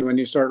feeling when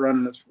you start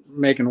running it's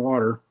making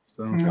water.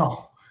 So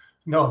no,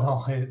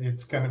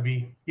 it's going to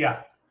be,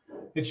 yeah.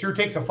 It sure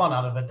takes the fun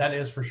out of it. That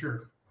is for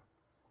sure.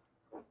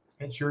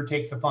 It sure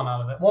takes the fun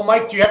out of it. Well,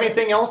 Mike, do you have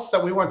anything else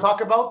that we want to talk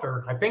about?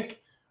 Or I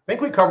think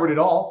we covered it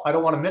all. I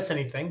don't want to miss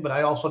anything, but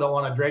I also don't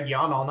want to drag you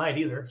on all night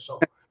either. So.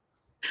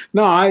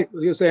 No, I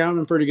was gonna say I'm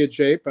in pretty good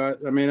shape. I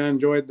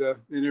enjoyed the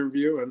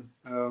interview,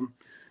 and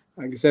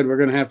like I said, we're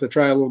gonna have to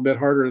try a little bit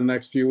harder in the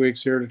next few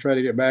weeks here to try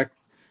to get back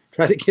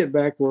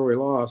where we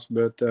lost.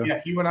 But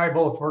yeah, you and I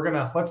both.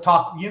 Let's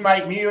talk. Me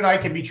and I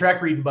can be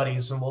track reading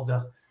buddies, and we'll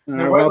do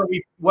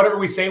whatever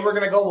we say we're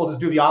gonna go. We'll just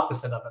do the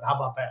opposite of it. How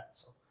about that?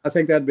 So. I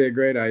think that'd be a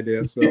great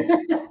idea. So.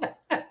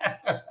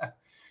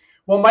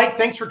 Well, Mike,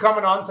 thanks for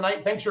coming on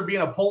tonight. Thanks for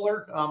being a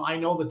puller. I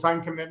know the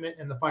time commitment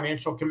and the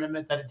financial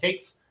commitment that it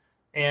takes.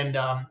 And,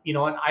 and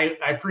I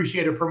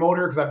appreciate a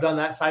promoter because I've done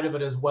that side of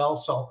it as well.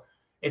 So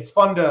it's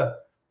fun to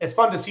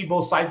see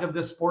both sides of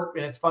this sport,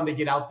 and it's fun to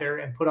get out there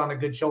and put on a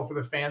good show for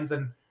the fans.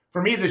 And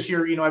for me this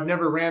year, I've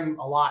never ran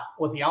a lot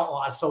with the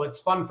Outlaws. So it's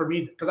fun for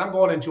me because I'm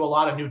going into a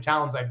lot of new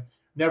towns I've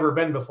never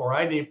been before.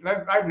 I've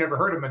never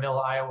heard of Manila,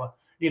 Iowa,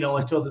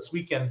 until this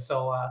weekend.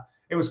 So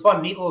it was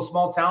fun, neat little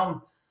small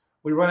town.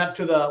 We went up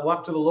to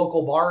the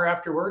local bar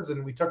afterwards,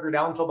 and we took her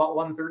down until about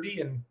 1:30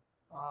 and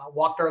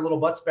walked our little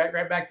butts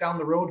right back down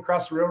the road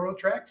across the railroad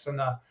tracks and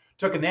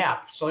took a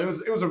nap. So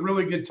it was a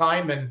really good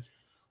time. And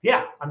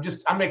yeah,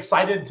 I'm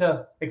excited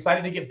to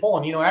get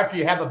pulling. After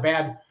you have a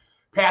bad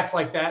pass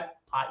like that,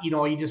 you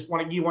want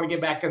to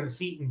get back in the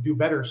seat and do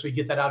better. So you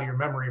get that out of your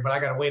memory, but I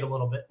got to wait a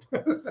little bit.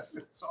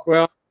 So.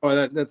 Well,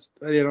 that's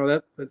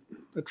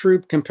a true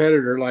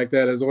competitor like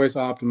that is always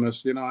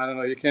optimist. I don't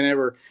know. You can't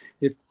ever,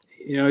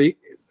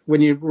 when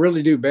you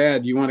really do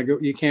bad, you want to go.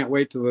 You can't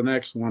wait till the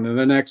next one and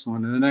the next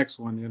one and the next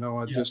one.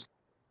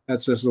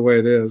 That's just the way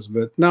it is.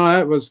 But no,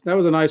 that was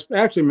a nice.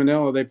 Actually,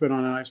 Manila, they put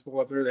on a nice pull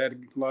up there. They had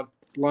a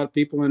lot of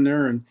people in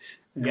there, and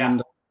yeah.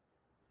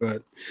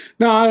 But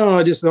no, I don't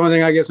know. Just the only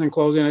thing I guess in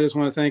closing, I just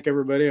want to thank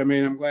everybody. I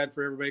mean, I'm glad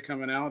for everybody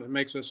coming out. It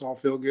makes us all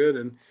feel good,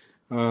 and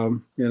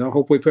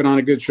hope we put on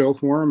a good show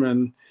for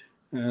them.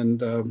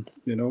 And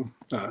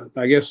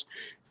I guess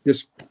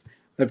just.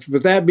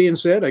 With that being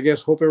said, I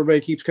guess hope everybody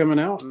keeps coming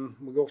out, and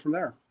we'll go from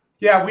there.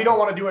 Yeah, we don't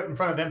want to do it in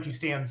front of empty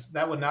stands.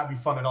 That would not be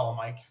fun at all,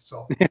 Mike.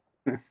 So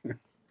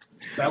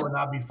that would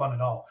not be fun at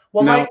all.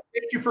 Well, no. Mike,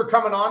 thank you for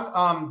coming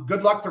on.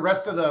 Good luck the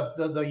rest of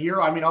the year.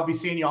 I mean, I'll be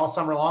seeing you all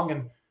summer long.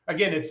 And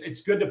again,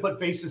 it's good to put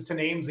faces to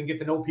names and get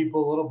to know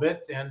people a little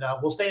bit. And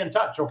we'll stay in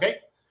touch. Okay.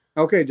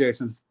 Okay,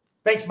 Jason.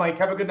 Thanks, Mike.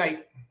 Have a good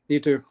night. You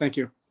too. Thank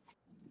you.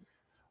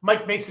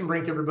 Mike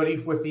Masonbrink, everybody,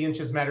 with the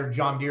Inches Matter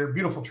John Deere.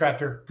 Beautiful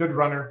tractor, good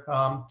runner.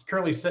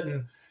 Currently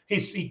sitting,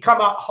 he come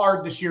out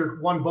hard this year,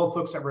 won both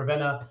hooks at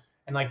Ravenna,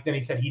 and then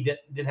he said he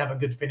didn't have a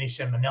good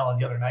finish in Manila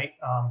the other night.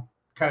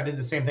 kind of did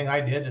the same thing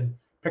I did and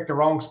picked the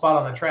wrong spot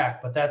on the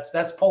track. But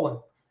that's pulling.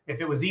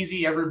 If it was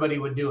easy, everybody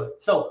would do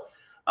it. So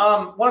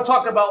want to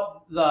talk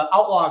about the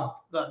Outlaw,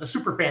 the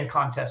Superfan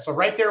contest. So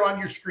right there on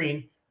your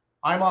screen,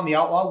 I'm on the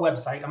Outlaw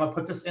website. I'm going to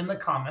put this in the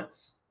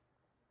comments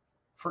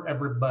for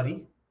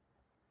everybody.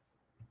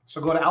 So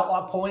go to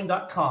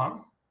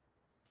outlawpulling.com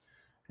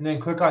and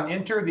then click on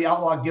enter the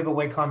Outlaw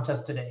giveaway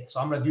contest today. So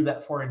I'm going to do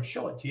that for you and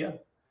show it to you.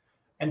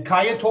 And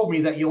Kaya told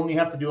me that you only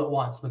have to do it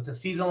once, but it's a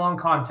season-long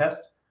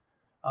contest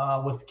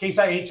with Case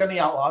IH and the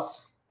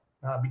Outlaws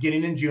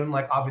beginning in June.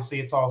 Like obviously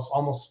it's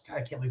almost, I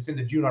can't believe it's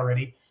into June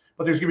already,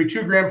 but there's going to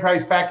be 2 grand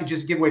prize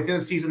packages to give away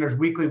this season. There's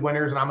weekly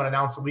winners, and I'm going to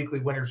announce the weekly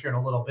winners here in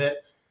a little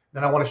bit.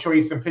 Then I want to show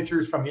you some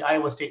pictures from the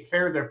Iowa State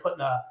Fair. They're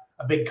putting a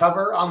big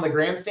cover on the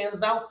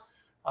grandstands now.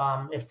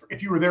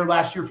 If you were there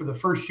last year for the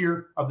first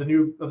year of the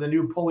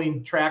new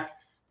pulling track,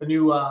 the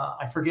new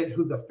I forget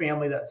who the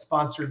family that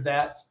sponsored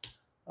that.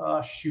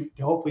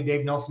 Hopefully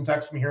Dave Nelson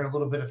texts me here in a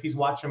little bit if he's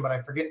watching, but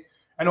I forget.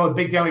 I know a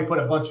big family put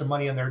a bunch of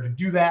money in there to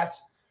do that.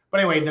 But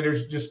anyway, then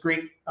there's just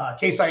great.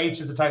 Case IH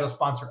is the title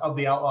sponsor of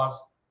the Outlaws,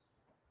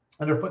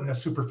 and they're putting a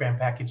super fan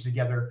package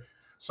together.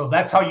 So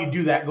that's how you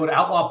do that. Go to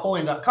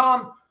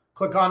outlawpulling.com,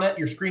 click on it.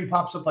 Your screen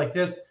pops up like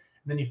this,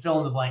 and then you fill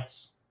in the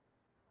blanks.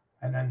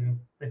 And then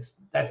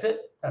that's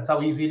it. That's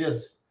how easy it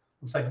is.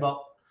 Looks like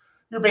about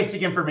your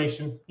basic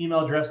information,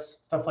 email address,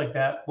 stuff like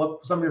that.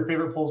 What some of your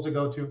favorite polls to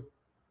go to,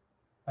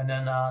 and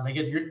then they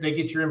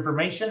get your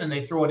information and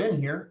they throw it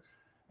in here.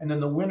 And then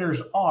the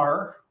winners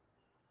are,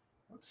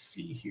 let's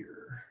see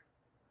here.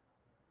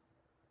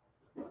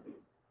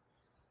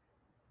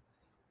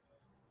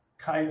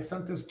 Kaya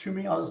sent this to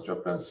me. I'll just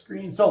jump on the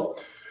screen. So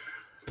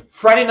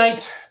Friday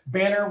night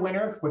banner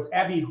winner was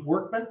Abby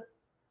Workman.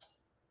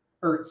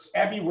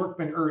 Abby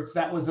Workman Ertz.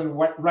 That was in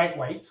white.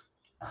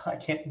 I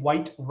can't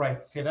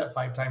right. Say that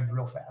 5 times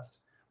real fast.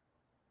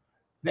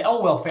 The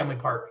Elwell Family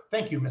Park.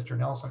 Thank you, Mr.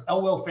 Nelson.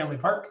 Elwell Family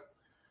Park.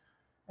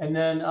 And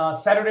then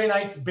Saturday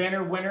night's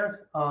banner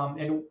winner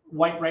in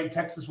White,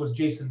 Texas was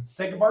Jason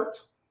Segbart.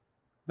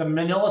 The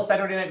Manila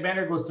Saturday night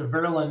banner goes to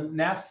Verilyn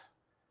Neff,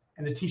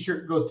 and the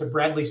T-shirt goes to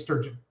Bradley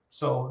Sturgeon.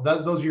 So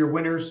those are your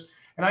winners.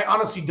 And I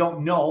honestly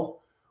don't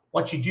know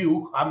what you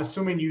do. I'm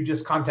assuming you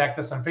just contact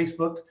us on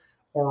Facebook,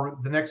 or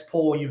the next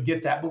poll you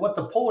get that. But what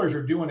the pollers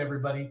are doing,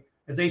 everybody,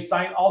 is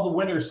all the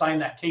winners sign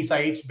that Case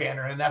IH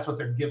banner, and that's what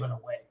they're giving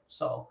away.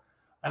 So,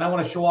 and I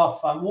want to show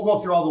off. We'll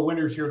go through all the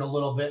winners here in a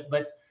little bit,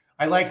 but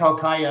I like how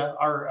Kaya,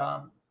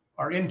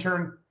 our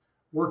intern,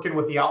 working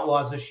with the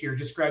Outlaws this year,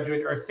 just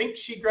graduated, or I think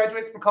she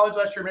graduated from college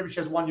last year. Maybe she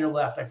has 1 year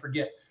left. I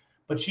forget.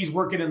 But she's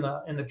working in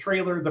the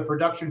trailer, the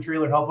production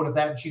trailer, helping with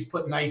that, and she's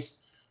put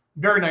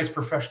very nice,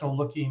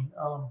 professional-looking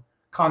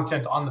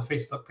content on the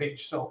Facebook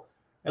page. So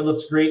it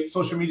looks great.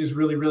 Social media is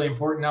really, really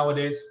important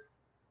nowadays,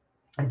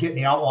 and getting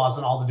the Outlaws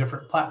on all the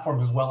different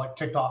platforms as well, like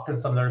TikTok and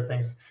some of the other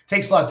things.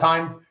 Takes a lot of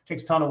time,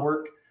 takes a ton of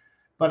work.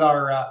 But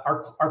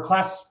our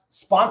class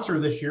sponsor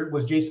this year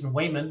was Jason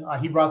Wayman.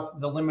 He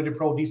brought the Limited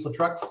Pro diesel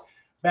trucks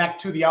back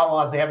to the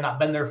Outlaws. They have not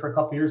been there for a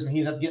couple of years, and he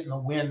ended up getting the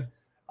win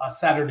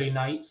Saturday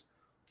night.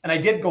 And I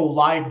did go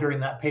live during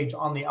that page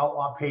on the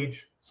Outlaw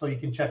page, so you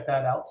can check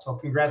that out. So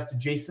congrats to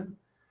Jason.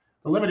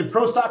 The Limited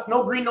Pro Stock,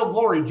 no green, no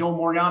glory. Joe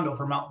Moriando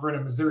from Mount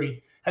Vernon,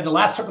 Missouri, had the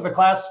last trip of the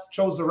class,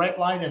 chose the right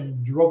line,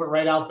 and drove it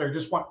right out there.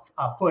 Just went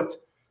a foot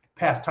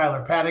past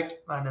Tyler Paddock,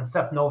 and then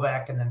Seth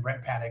Novak, and then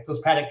Brent Paddock. Those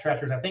Paddock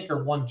tractors, I think,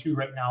 are 1-2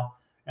 right now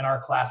in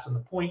our class in the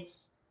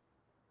points.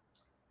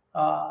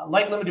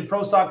 Light Limited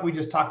Pro Stock, we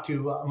just talked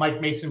to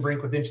Mike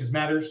Mason-Brink with Inches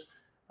Matters.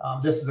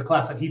 This is the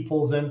class that he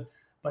pulls in.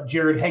 But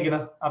Jared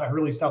Hagena out of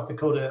Hurley, South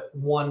Dakota,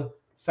 won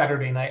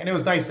Saturday night. And it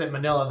was nice at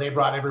Manila. They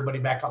brought everybody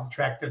back on the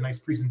track, did a nice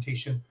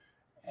presentation,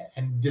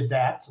 and did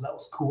that. So that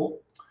was cool.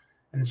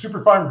 And the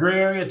Super Farm Gray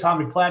Area,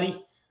 Tommy Platty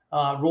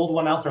rolled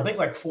one out there, I think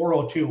like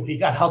 402. He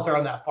got out there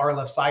on that far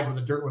left side where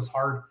the dirt was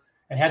hard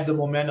and had the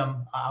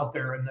momentum out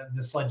there, and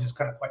the sled just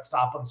couldn't quite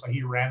stop him. So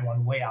he ran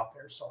one way out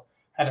there. So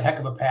had a heck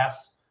of a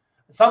pass.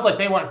 It sounds like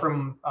they went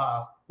from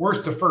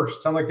worst to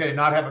first. Sounds like they did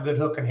not have a good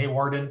hook in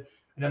Haywarden,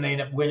 and then they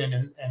ended up winning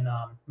in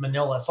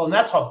Manila. So and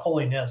that's how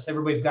pulling is.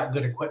 Everybody's got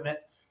good equipment,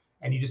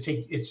 and you just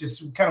it's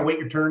just kind of wait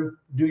your turn,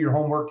 do your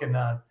homework, and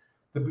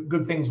the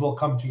good things will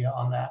come to you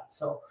on that.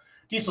 So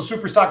Diesel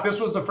Super Stock, this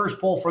was the first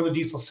pull for the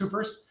Diesel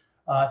Supers.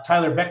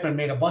 Tyler Beckman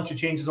made a bunch of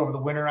changes over the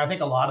winter. I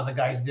think a lot of the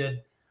guys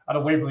did out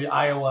of Waverly,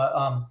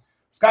 Iowa.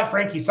 Scott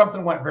Frankie,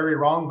 something went very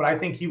wrong, but I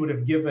think he would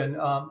have given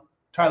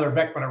Tyler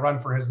Beckman a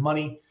run for his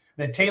money.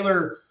 Then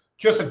Taylor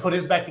just had put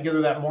his back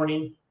together that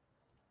morning,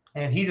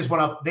 and he just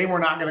went up. They were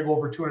not going to go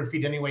over 200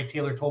 feet anyway,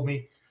 Taylor told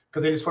me,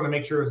 because they just want to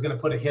make sure it was going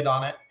to put a hit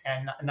on it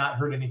and not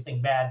hurt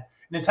anything bad.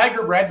 And then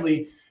Tiger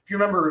Bradley, if you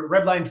remember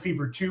Redline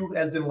Fever 2,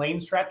 Esden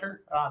Lane's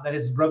tractor that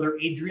his brother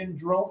Adrian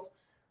drove.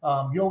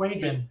 Yo,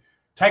 Adrian,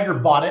 Tiger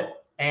bought it,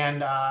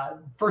 and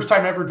first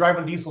time ever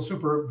driving a Diesel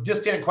Super,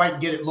 just didn't quite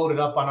get it loaded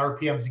up on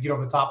RPMs to get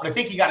over the top. But I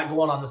think he got it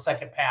going on the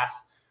second pass,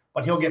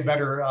 but he'll get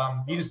better.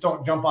 You just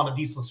don't jump on a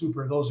Diesel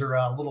Super. Those are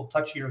a little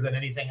touchier than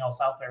anything else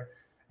out there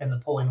in the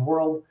pulling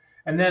world.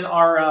 And then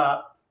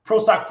our Pro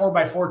Stock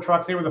 4x4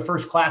 trucks, they were the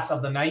first class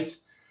of the night.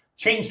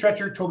 Chain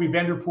Stretcher, Toby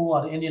Vanderpool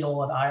out of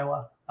Indianola,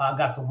 Iowa,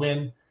 got the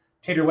win.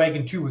 Tater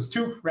Wagon 2 was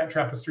 2. Rat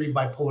Trap was 3.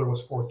 Bipolar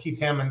was 4. Keith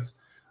Hammonds,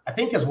 I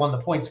think, has won the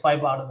points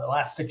 5 out of the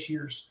last 6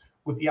 years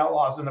with the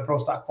Outlaws in the Pro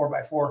Stock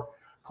 4x4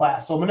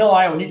 class. So Manila,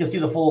 Iowa, you can see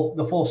the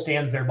full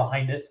stands there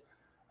behind it.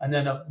 And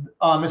then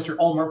Mr.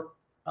 Ulmer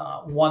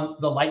won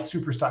the light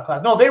super stock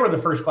class. No, they were the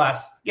first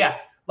class. Yeah,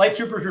 light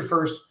supers were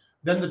first,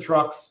 then the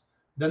trucks,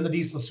 then the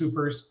diesel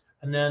supers,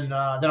 and then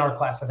our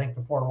class, I think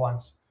the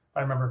 4-1s, if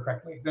I remember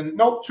correctly. Then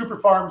super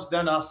farms,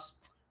 then us,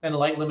 then the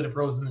light limited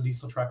pros and the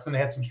diesel trucks, and they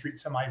had some street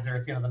semis there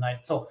at the end of the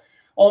night. So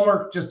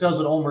Ulmer just does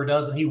what Ulmer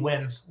does, and he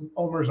wins.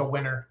 Ulmer's a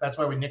winner. That's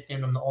why we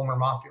nicknamed him the Ulmer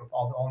Mafia with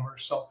all the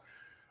Ulmers. So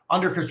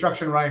under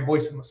construction, Ryan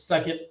Boyson was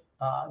second,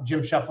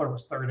 Jim Scheffler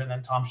was third, and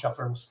then Tom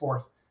Scheffler was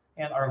fourth.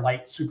 And our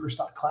light super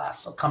stock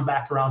class. So come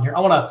back around here.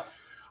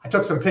 I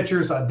took some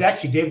pictures.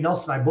 Actually, Dave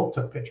Nelson and I both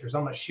took pictures.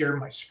 I'm going to share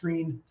my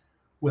screen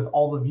with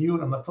all of you,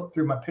 and I'm going to flip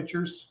through my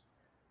pictures.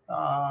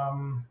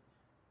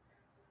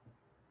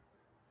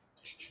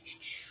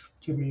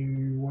 Give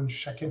me 1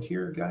 second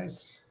here,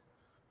 guys.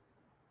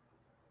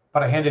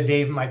 But I handed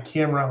Dave my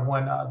camera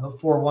when the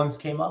 4-1s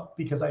came up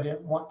because I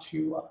didn't want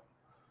to.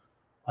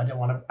 I didn't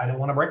want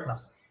to break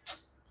nothing.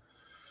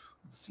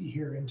 Let's see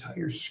here.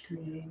 Entire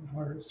screen.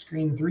 Where is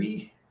screen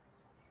 3?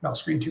 No,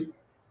 screen 2.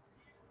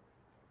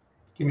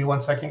 Give me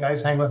 1 second,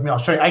 guys. Hang with me. I'll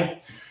show you.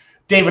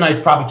 Dave and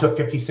I probably took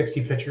 50,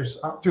 60 pictures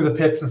through the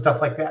pits and stuff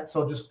like that.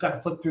 So just kind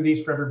of flip through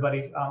these for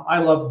everybody. I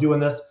love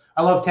doing this.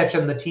 I love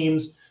catching the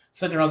teams,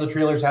 sitting around the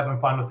trailers, having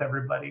fun with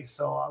everybody.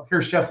 So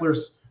here's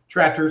Scheffler's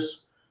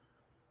tractors.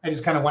 I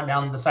just kind of went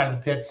down the side of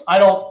the pits. I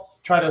don't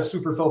try to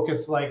super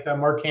focus like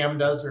Mark Ham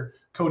does or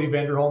Cody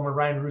Vanderholm or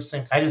Ryan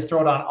Rusink. I just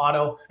throw it on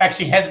auto.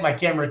 Actually handed my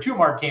camera to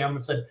Mark Ham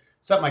and said,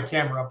 set my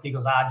camera up. He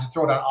goes, just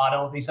throw it on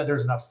auto. He said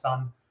there's enough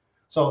sun.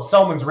 So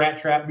Selman's Rat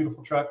Trap,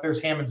 beautiful truck.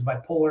 There's Hammond's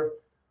Bipolar.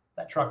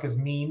 That truck is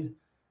mean.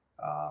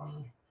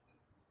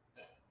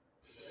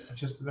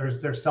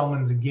 There's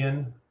Selman's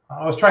again.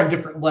 I was trying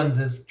different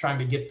lenses, trying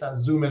to get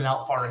zoom in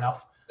out far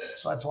enough.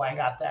 So that's why I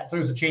got that. So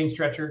there's a Chain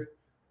Stretcher.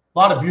 A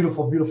lot of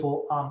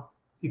beautiful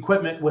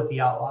equipment with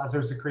the Outlaws.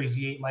 There's the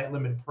Crazy 8 Light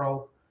Limited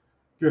Pro.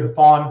 Here's the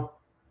Fawn.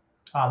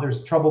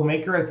 There's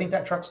Troublemaker, I think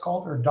that truck's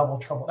called, or Double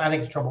Trouble. I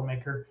think it's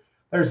Troublemaker.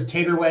 There's a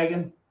Tater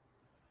Wagon.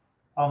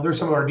 There's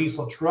some of our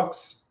diesel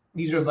trucks.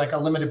 These are like a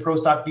limited pro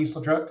stock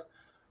diesel truck.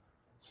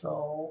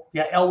 So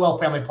yeah, Elwell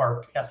Family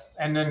Park, yes.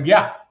 And then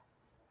yeah,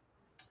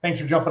 thanks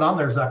for jumping on.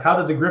 There's how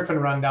did the Griffin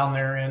run down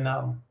there in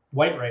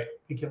White-Wright?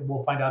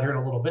 We'll find out here in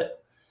a little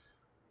bit.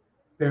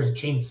 There's a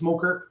Chain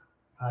Smoker,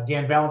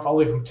 Dan Balance, all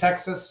the way from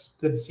Texas.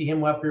 Good to see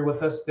him up here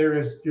with us. There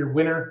is your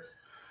winner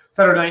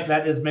Saturday night.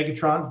 That is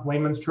Megatron,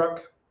 Wayman's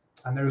truck.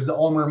 And there's the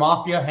Ulmer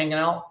Mafia hanging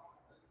out.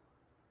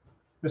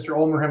 Mr.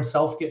 Ulmer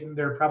himself getting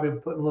there, probably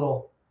putting a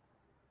little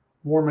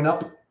warming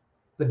up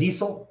the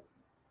diesel.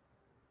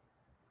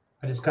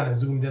 I just kind of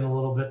zoomed in a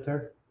little bit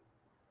there.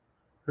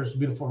 There's a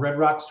beautiful Red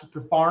Rock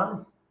Super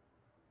Farm.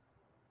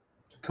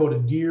 Dakota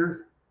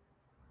Deer.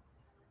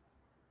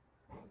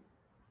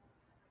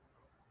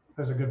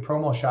 There's a good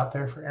promo shot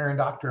there for Aaron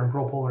Doctor and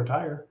Pro Polar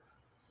Tire.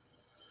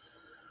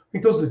 I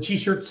think those are the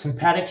T-shirts and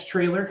Paddock's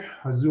trailer.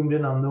 I zoomed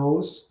in on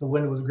those. The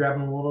wind was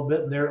grabbing a little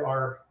bit.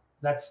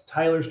 That's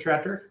Tyler's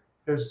tractor.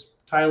 There's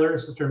Tyler,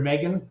 sister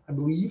Megan, I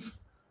believe.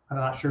 I'm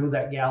not sure who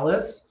that gal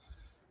is.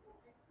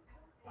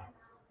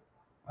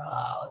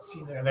 Let's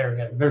see there. There we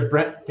go. There's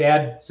Brent,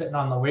 Dad, sitting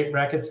on the weight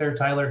brackets there.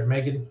 Tyler,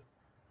 Megan.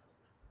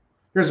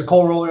 Here's a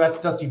coal roller. That's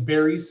Dusty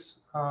Berries.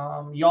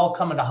 Y'all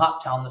coming to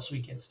Hoptown this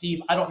weekend.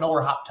 Steve, I don't know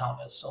where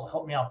Hoptown is, so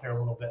help me out there a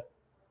little bit.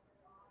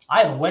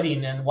 I have a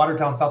wedding in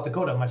Watertown, South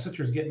Dakota. My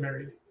sister's getting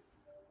married.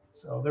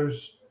 So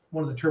there's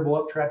one of the Turbo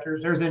Up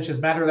tractors. There's Inches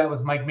Matter. That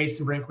was Mike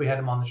Mason Brink. We had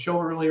him on the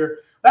show earlier.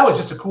 That was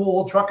just a cool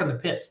old truck in the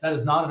pits. That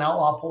is not an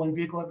outlaw pulling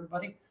vehicle,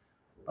 everybody.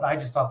 But I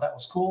just thought that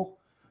was cool.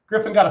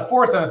 Griffin got a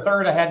fourth and a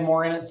third. I had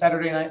more in it.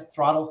 Saturday night,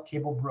 throttle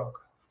cable broke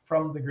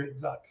from the Great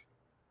Zuck.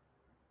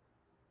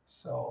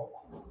 So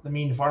the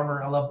Mean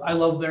Farmer, I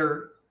love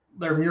their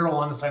mural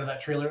on the side of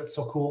that trailer. It's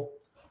so cool.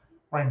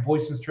 Ryan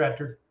Boyson's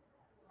tractor.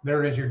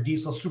 There is your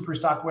diesel super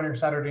stock winner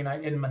Saturday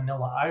night in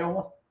Manila,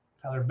 Iowa.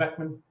 Tyler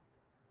Beckman.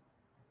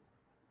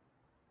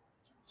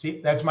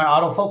 See, that's my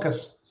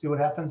autofocus. See what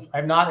happens?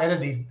 I've not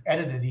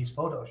edited these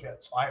photos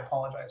yet, so I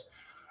apologize.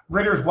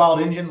 Ritter's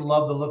Wild Engine.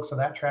 Love the looks of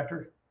that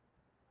tractor.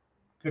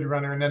 Good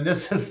runner. And then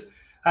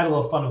I had a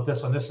little fun with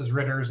this one. This is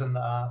Ritter's and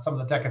some of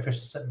the tech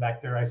officials sitting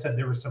back there. I said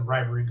there was some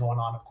rivalry going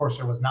on. Of course,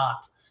 there was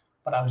not,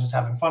 but I was just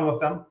having fun with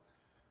them.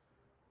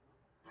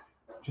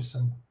 Just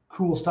some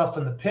cool stuff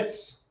in the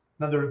pits.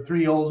 Another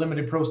 3-old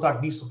limited pro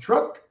stock diesel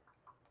truck.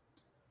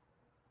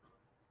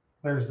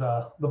 There's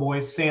the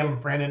boys, Sam,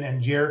 Brandon,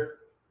 and Jer.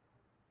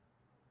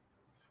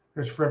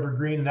 There's Forever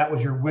Green, and that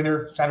was your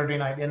winner Saturday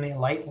night in the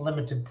light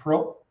limited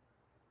pro.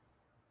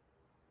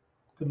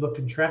 Good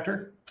looking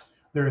tractor.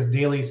 There's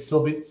Daily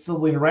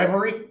Sibling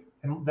Rivalry,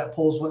 and that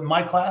pulls with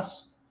my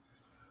class.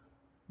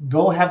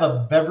 Go have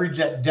a beverage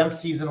at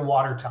Dempsey's in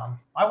Watertown.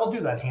 I will do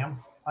that, Ham.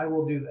 I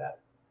will do that.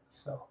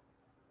 So,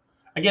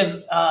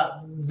 again,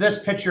 this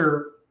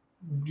picture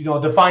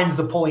defines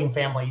the pulling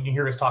family. You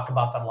hear us talk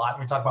about that a lot.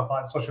 We talk about that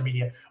on social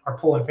media, our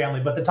pulling family.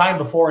 But the time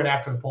before and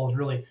after the pull is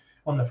really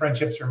when the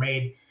friendships are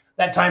made.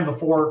 That time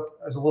before,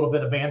 there's a little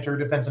bit of banter,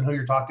 depends on who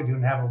you're talking to,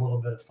 and have a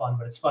little bit of fun.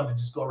 But it's fun to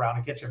just go around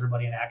and catch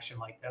everybody in action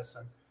like this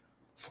and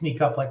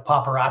sneak up like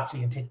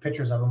paparazzi and take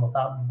pictures of them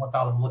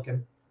without them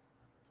looking.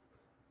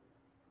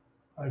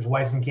 There's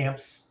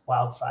Weisenkamp's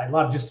outside. A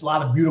lot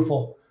of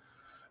beautiful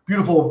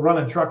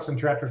running trucks and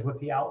tractors with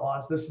the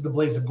Outlaws. This is the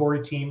Blaze of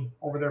Glory team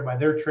over there by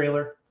their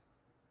trailer.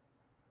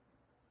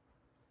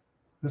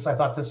 I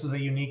thought this was a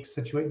unique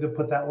situation to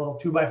put that little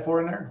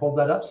 2x4 in there, hold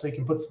that up so you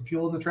can put some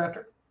fuel in the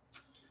tractor.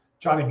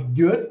 Johnny be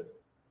good.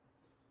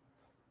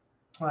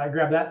 I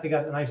grabbed that. They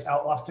got a nice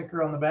Outlaw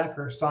sticker on the back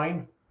or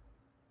sign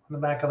on the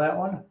back of that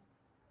one.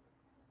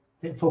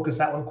 Didn't focus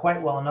that one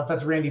quite well enough.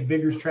 That's Randy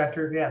Bigger's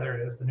tractor. Yeah, there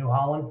it is, the New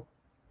Holland.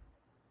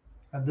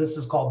 And this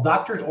is called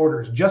Doctor's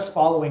Orders, just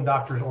following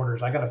Doctor's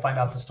Orders. I got to find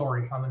out the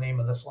story on the name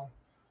of this one.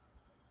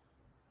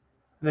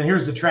 And then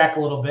here's the track a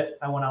little bit.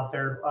 I went out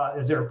there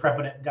as they were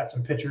prepping it and got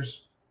some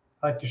pictures.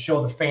 I like to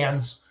show the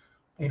fans.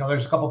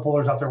 There's a couple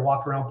pullers out there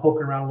walking around,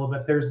 poking around a little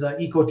bit. There's the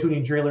Eco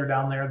Tuning trailer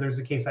down there. There's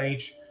the Case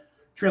IH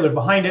trailer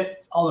behind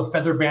it. All the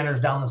feather banners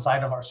down the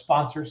side of our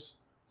sponsors.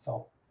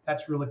 So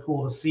that's really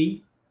cool to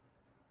see.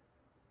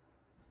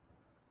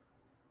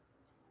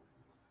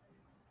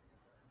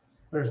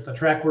 There's the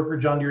track worker,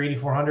 John Deere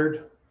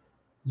 8400.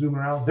 Zoom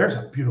around. There's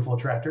a beautiful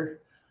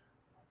tractor.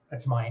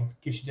 That's mine,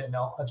 in case you didn't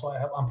know. That's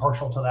why I'm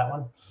partial to that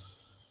one.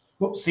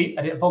 Whoops, see,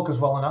 I didn't focus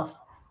well enough.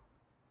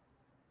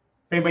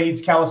 If anybody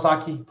needs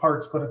Kawasaki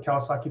parts, go to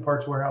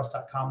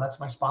KawasakiPartsWarehouse.com. That's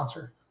my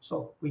sponsor.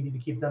 So we need to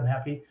keep them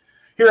happy.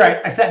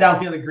 Here, I sat down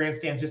at the other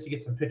grandstands just to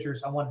get some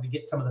pictures. I wanted to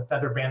get some of the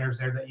feather banners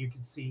there that you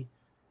can see.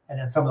 And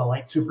then some of the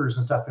light supers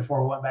and stuff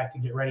before we went back to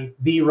get ready.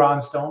 The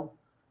Ron Stone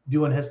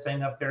doing his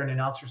thing up there in the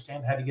announcer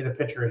stand. Had to get a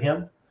picture of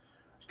him.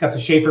 He's got the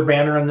Schaefer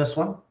banner in this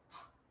one.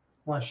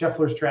 One of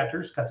Scheffler's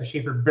tractors. Got the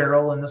Schaefer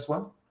barrel in this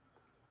one.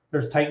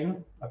 There's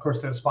Titan. Of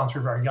course, they're the sponsor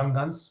of our Young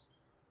Guns.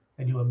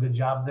 They do a good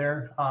job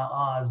there.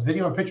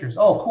 Video and pictures.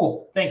 Oh,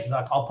 cool. Thanks,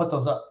 Zuck. I'll put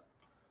those up.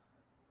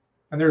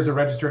 And there's a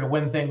register to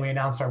win thing. We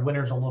announced our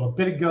winners a little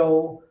bit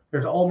ago.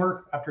 There's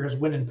Ulmer after his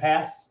win and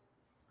pass.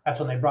 That's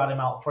when they brought him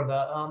out for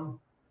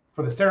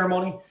the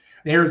ceremony.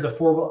 And here's the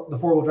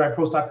four-wheel drive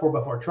Pro Stock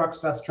 4x4 trucks.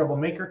 That's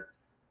Troublemaker.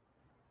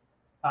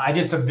 I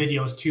did some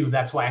videos too.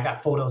 That's why I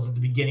got photos at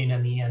the beginning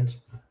and the end.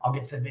 I'll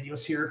get to the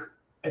videos here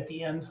at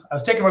the end. I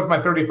was taking with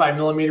my 35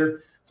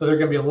 millimeter, so they're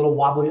going to be a little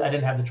wobbly. I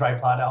didn't have the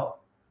tripod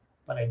out,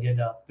 but I did.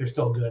 They're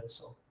still good.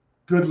 So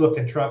good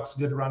looking trucks,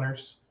 good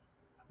runners.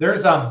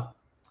 There's a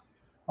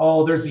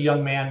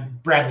young man,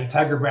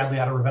 Tiger Bradley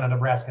out of Ravenna,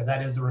 Nebraska.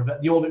 That is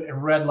the old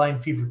Red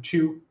Line Fever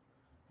 2.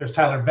 There's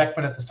Tyler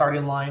Beckman at the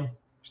starting line.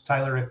 There's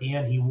Tyler at the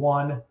end. He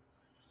won.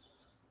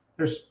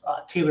 There's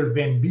Taylor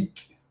Van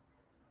Beek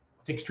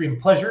with Extreme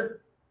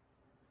Pleasure.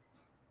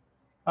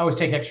 I always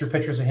take extra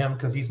pictures of him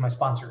because he's my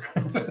sponsor.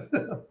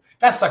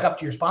 Got to suck up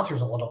to your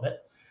sponsors a little bit.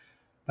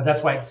 But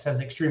that's why it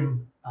says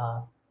Extreme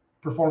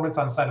Performance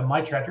on the side of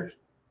my tractors.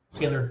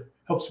 Taylor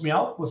helps me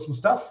out with some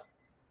stuff.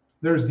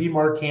 There's the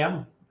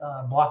Marcam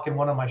blocking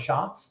one of my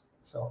shots.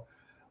 So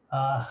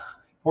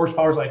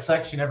horsepower's like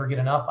sex. You never get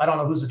enough. I don't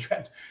know who's the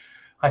trend.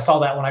 I saw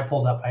that when I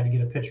pulled up. I had to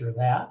get a picture of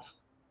that.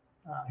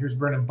 Here's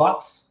Brennan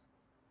Bucks.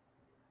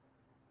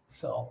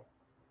 So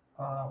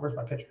where's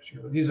my pictures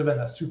here? These have been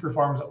the super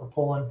farms that we're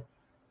pulling.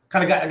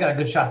 I got a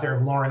good shot there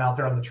of Lauren out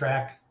there on the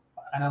track.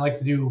 And I like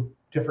to do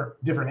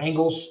different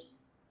angles.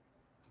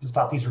 Just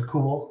thought these were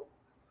cool.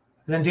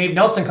 And then Dave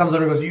Nelson comes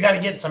over and goes, you got to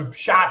get some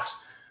shots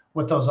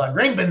with those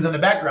grain bins in the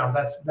backgrounds.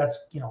 That's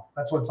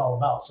what it's all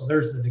about. So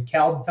there's the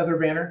DeKalb feather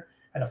banner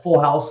and a full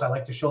house. I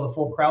like to show the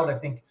full crowd. I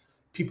think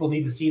people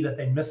need to see that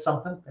they missed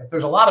something. If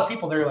there's a lot of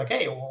people there, like,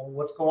 hey, well,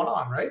 what's going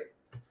on, right?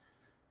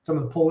 Some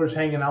of the pullers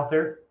hanging out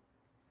there,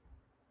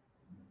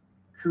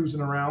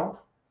 cruising around.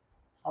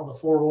 All the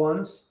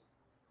 4-1s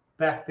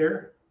back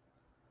there.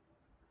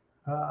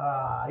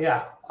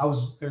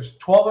 There's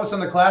 12 of us in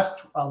the class,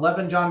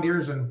 11 John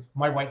Deeres and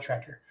my white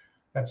tractor.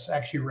 That's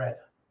actually red.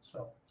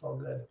 So it's all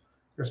good.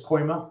 There's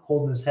Koima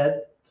holding his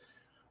head,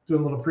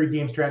 doing a little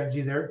pregame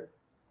strategy there.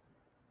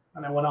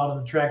 And I went out on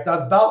the track.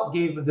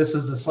 This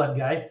is the sled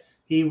guy.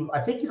 I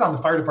think he's on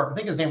the fire department. I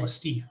think his name was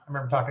Steve. I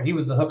remember talking. He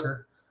was the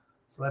hooker.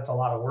 So that's a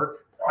lot of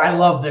work. I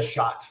love this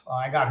shot.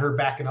 I got her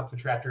backing up the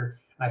tractor.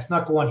 And I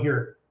snuck one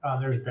here.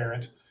 There's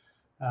Barrett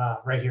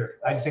right here.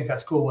 I just think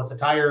that's cool with the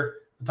tire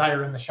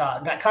in the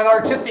shot. Got kind of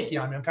artistic,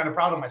 I'm kind of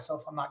proud of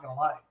myself. I'm not going to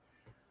lie.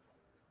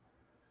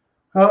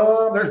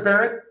 There's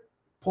Barrett.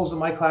 Pulls in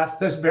my class.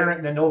 There's Barrett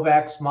and then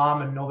Novak's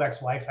mom and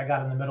Novak's wife. I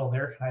got in the middle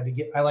there.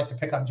 I like to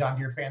pick on John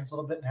Deere fans a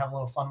little bit and have a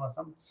little fun with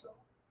them. So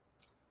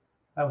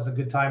that was a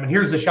good time. And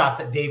here's the shot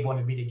that Dave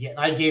wanted me to get. And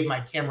I gave my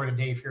camera to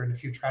Dave here in a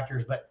few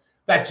tractors, but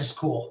that's just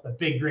cool. The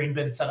big grain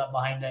bin set up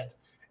behind it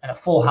and a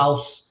full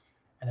house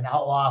and an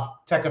Outlaw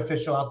Tech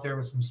official out there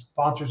with some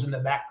sponsors in the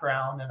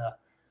background and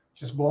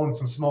just blowing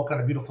some smoke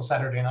on a beautiful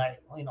Saturday night.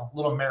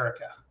 Little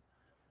America.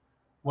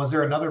 Was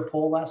there another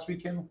poll last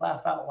weekend?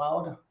 Laugh out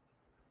loud.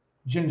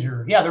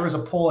 ginger. Yeah, there was a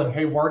pull in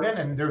Haywarden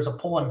and there was a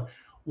pull in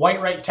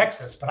Whitewright,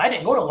 Texas, but I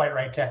didn't go to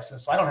Whitewright,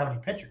 Texas, so I don't have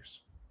any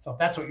pictures. So if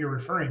that's what you're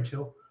referring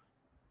to,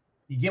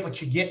 you get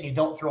what you get and you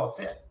don't throw a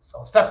fit.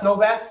 So Steph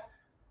Novak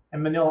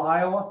in Manila,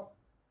 Iowa.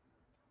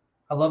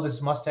 I love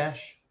his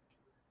mustache.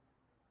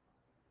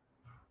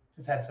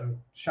 Just had some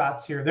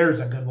shots here. There's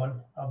a good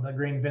one of the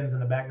green bins in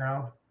the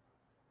background.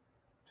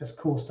 Just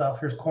cool stuff.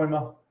 Here's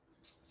Koima.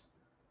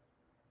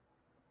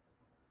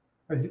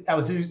 I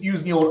was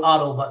using the old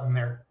auto button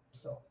there.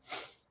 So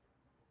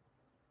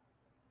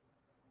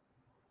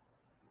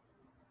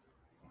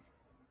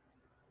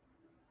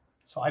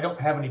I don't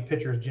have any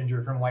pictures,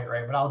 Ginger, from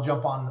Whitewright, but I'll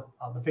jump on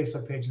the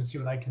Facebook page and see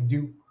what I can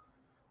do.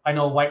 I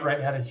know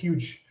Whitewright had a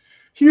huge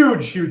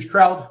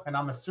crowd, and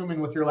I'm assuming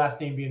with your last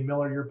name being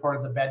Miller, you're part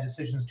of the Bad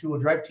Decisions two-wheel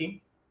drive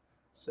team.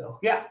 So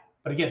yeah,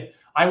 but again,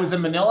 I was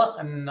in Manila,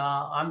 and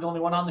I'm the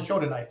only one on the show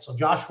tonight. So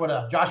Josh would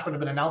have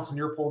been announcing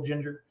your pole,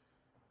 Ginger,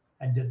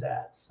 and did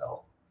that.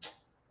 So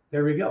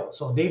there we go.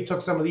 So Dave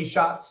took some of these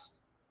shots,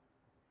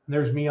 and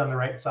there's me on the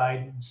right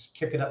side, just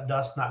kicking up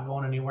dust, not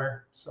going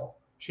anywhere. So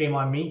shame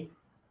on me.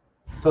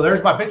 So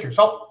there's my picture.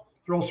 So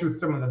throw through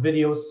some of the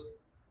videos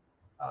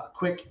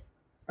quick,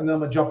 and then I'm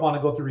going to jump on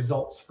and go through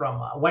results from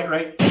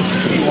Whitewright.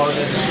 Let's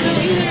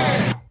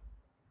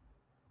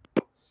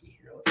see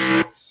here.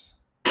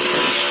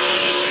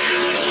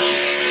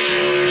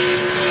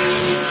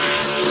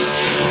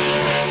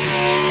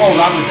 Oh,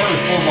 Robert, there was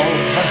full all over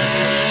the country.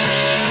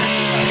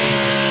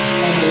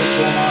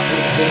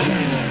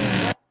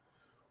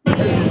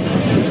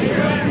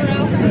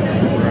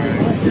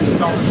 Here's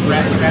some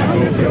grass.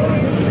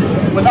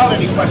 Without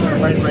any question,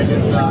 Whitewright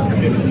is the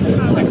biggest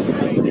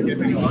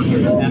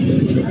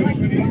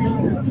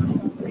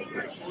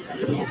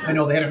I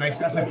know they had a nice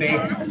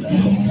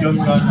FFA Young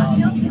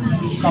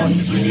Gun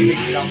scholarship review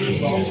down there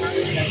as well.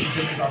 That's some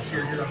pictures I'll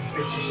share here on the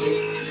Facebook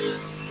page.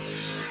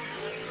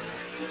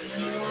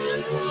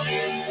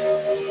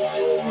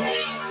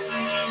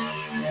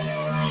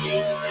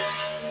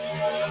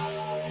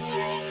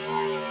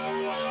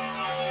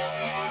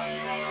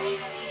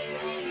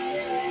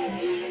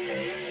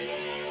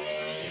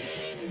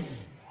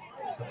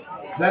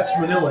 That's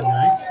Manila,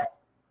 guys.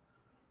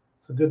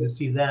 So good to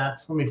see that.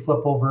 Let me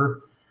flip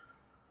over.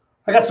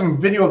 I got some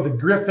video of the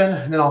Griffin,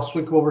 and then I'll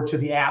switch over to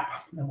the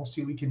app, and we'll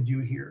see what we can do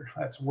here.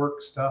 That's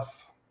work stuff.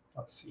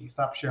 Let's see.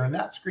 Stop sharing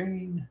that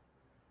screen.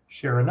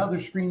 Share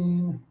another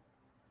screen.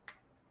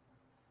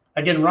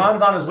 Again,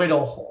 Ron's on his way to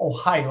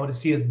Ohio to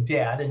see his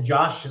dad, and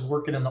Josh is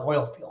working in the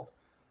oil field.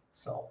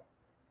 So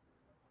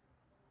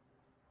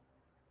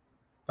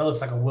that looks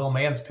like a Will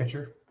Mann's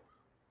picture.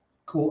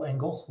 Cool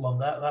angle. Love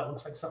that. That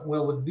looks like something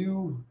Will would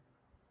do.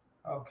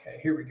 Okay,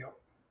 here we go.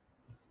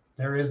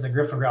 There is the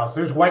Griffin grouse.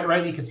 There's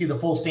Whitewright. You can see the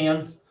full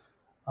stands.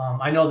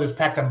 I know there's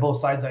packed on both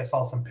sides. I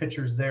saw some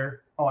pictures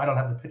there. Oh, I don't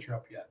have the picture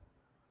up yet.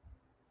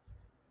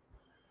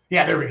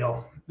 Yeah, there we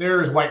go.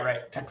 There's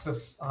Whitewright,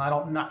 Texas.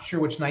 I'm not sure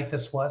which night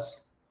this was,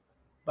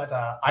 but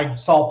I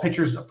saw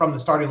pictures from the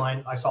starting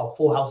line. I saw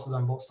full houses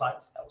on both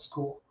sides. That was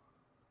cool.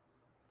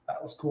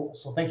 That was cool.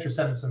 So thanks for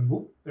sending some.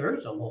 Ooh,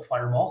 there's a little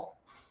fireball.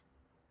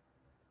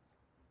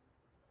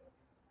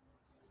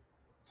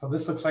 So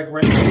this looks like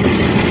right. I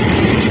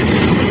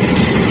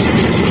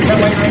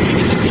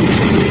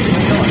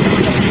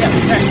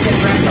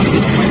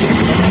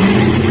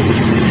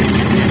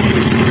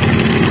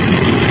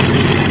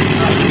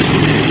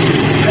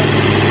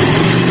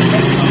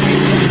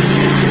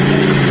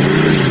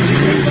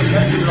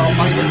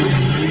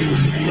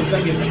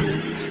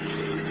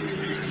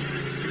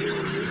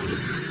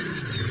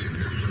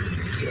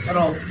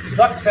don't know.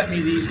 Zuck sent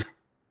me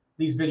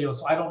these videos,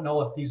 so I don't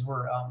know if these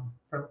were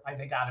from.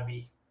 They gotta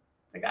be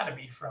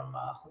from.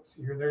 Let's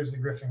see here. There's the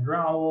Griffin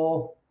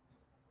Growl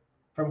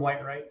from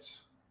Whitewright.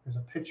 There's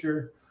a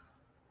picture.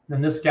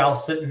 Then this gal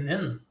sitting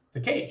in the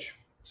cage.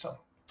 So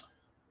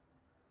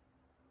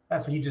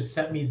that's what you just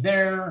sent me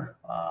there.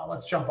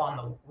 Let's jump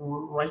on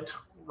the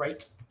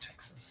right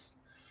Texas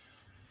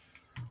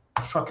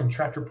truck and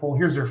tractor pull.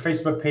 Here's their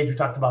Facebook page. We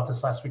talked about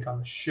this last week on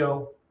the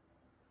show.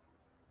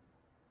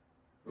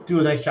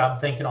 Do a nice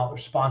job thanking all their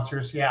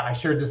sponsors. Yeah, I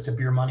shared this to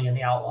Beer Money and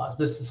the Outlaws.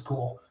 This is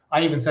cool.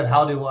 I even said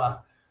I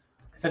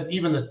said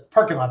even the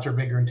parking lots are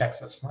bigger in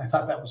Texas. And I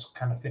thought that was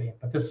kind of fitting,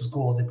 but this is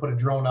cool. They put a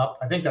drone up.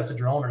 I think that's a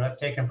drone, or that's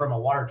taken from a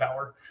water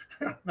tower.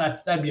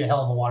 That'd be a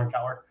hell of a water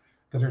tower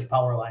because there's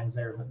power lines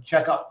there. But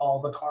check out all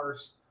the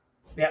cars.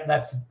 Yeah,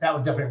 that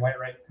was definitely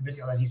Whitewright, the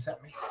video that he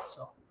sent me.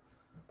 So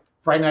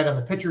Friday night on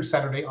the picture,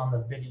 Saturday on the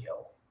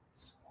video.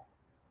 So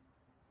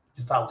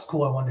just thought it was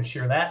cool. I wanted to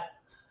share that.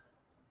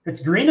 It's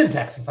green in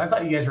Texas. I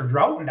thought you guys were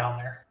droughting down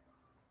there.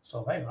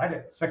 So hey, I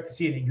didn't expect to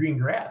see any green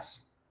grass.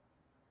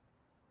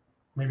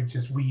 Maybe it's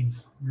just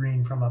weeds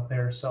green from up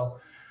there.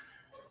 So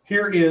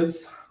here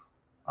is,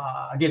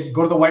 again,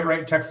 go to the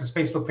Whitewright Texas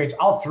Facebook page.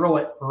 I'll throw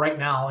it right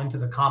now into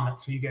the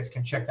comments so you guys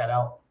can check that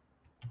out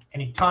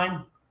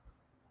anytime.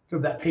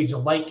 Give that page a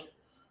like.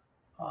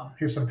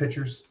 Here's some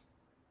pictures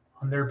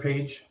on their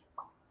page.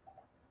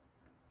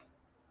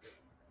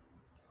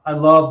 I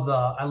love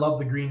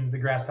the green, the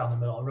grass down the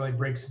middle. It really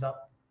breaks it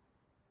up.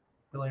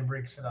 really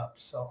breaks it up.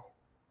 So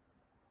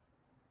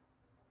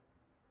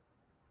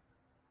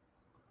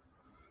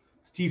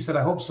Steve said,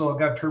 I hope so. I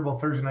got a turbo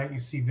Thursday night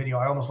UC video.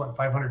 I almost went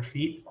 500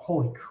 feet.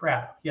 Holy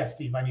crap. Yeah,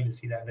 Steve, I need to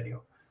see that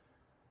video.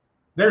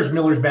 There's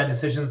Miller's Bad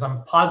Decisions.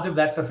 I'm positive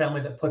that's a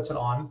family that puts it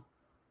on.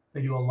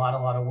 They do a lot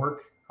of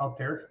work out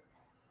there.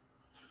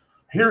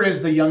 Here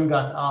is the Young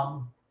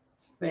Gun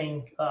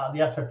thing,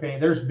 the FFA.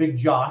 There's Big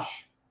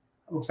Josh.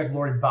 It looks like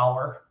Lori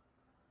Bauer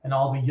and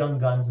all the Young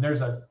Guns. And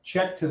there's a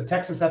check to the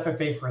Texas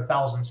FFA for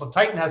 1,000. So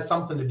Titan has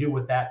something to do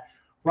with that.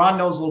 Ron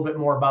knows a little bit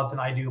more about than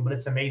I do, but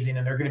it's amazing.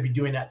 And they're going to be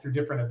doing that through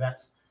different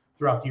events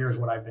throughout the year is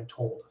what I've been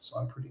told. So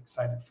I'm pretty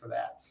excited for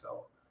that.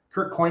 So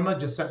Kurt Koima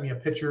just sent me a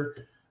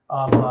picture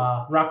of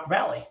Rock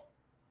Valley.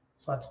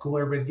 So that's cool.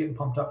 Everybody's getting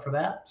pumped up for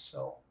that.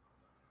 So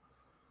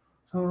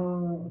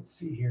let's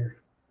see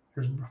here.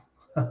 There's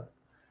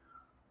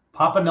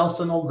Papa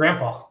Nelson, old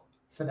grandpa,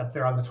 sitting up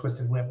there on the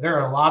Twisted Whip. There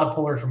are a lot of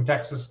pullers from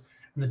Texas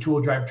in the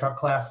two-wheel drive truck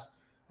class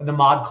and the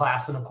mod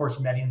class. And of course,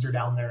 Meddings are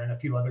down there and a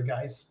few other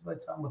guys, but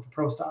with the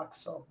pro stock.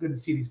 So good to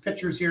see these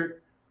pictures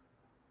here.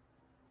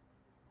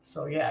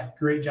 So yeah,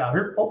 great job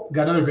here. Oh,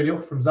 got another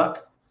video from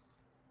Zuck.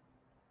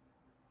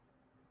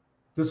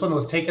 This one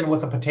was taken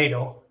with a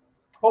potato.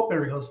 Oh,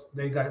 there he goes.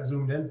 They got it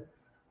zoomed in.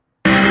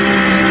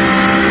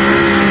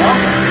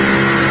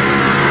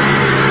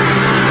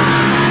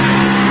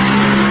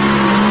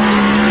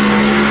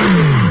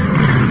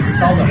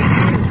 Saw the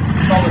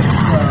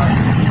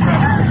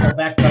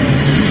back pedal.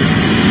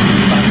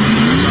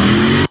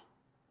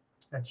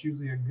 That's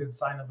usually a good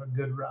sign of a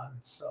good run.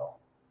 So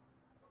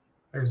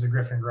there's the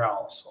Griffin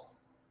Growl. So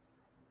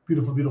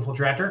beautiful, beautiful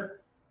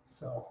tractor.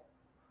 So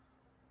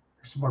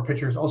there's some more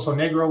pictures. Also,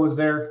 Negro was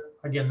there.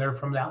 Again, they're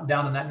from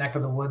down in that neck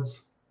of the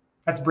woods.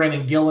 That's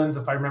Brandon Gillens,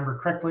 if I remember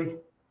correctly.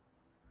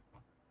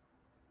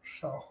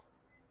 So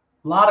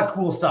a lot of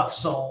cool stuff.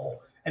 So,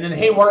 and then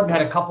Hayward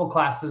had a couple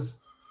classes,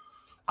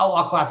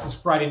 outlaw classes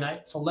Friday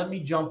night. So let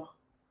me jump.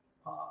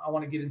 I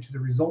want to get into the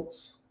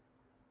results.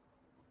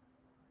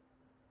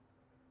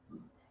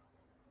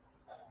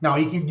 Now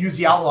you can use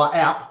the Outlaw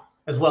app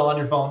as well on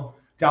your phone.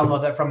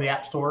 Download that from the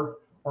App Store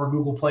or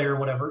Google Play or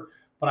whatever.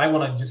 But I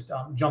want to just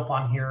jump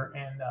on here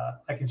and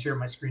I can share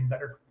my screen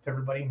better with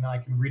everybody and I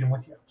can read them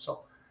with you.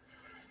 So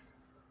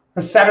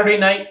a Saturday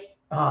night,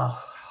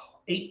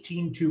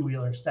 18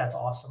 two-wheelers. That's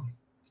awesome.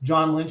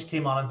 John Lynch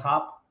came on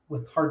top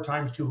with Hard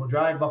Times two-wheel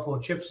drive. Buffalo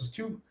Chips was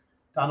 2.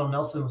 Donald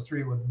Nelson was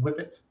 3 with Whip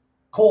It.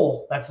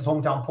 Cole, that's his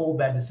hometown pole,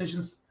 Bad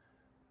Decisions.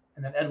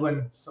 And then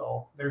Edwin,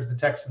 so there's the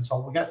Texan. So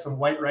we got some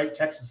White Right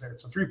Texas there.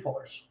 So 3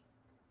 pullers.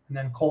 And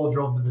then Cole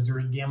drove the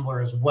Missouri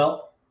Gambler as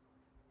well.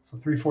 So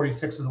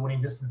 346 was the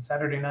winning distance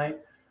Saturday night.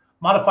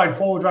 Modified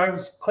four-wheel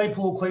drives,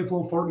 Claypool,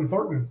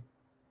 Thornton.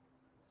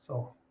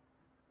 So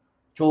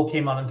Joel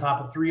came out on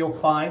top at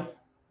 305.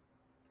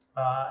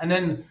 And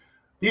then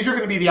these are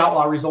going to be the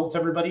Outlaw results,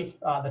 everybody.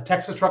 The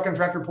Texas Truck and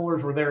Tractor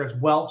Pullers were there as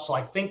well. So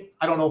I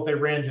don't know if they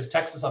ran just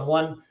Texas on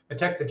one, the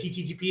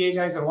TTGPA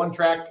guys on one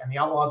track and the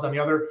Outlaws on the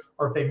other,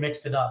 or if they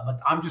mixed it up. But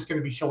I'm just going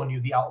to be showing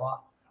you the Outlaw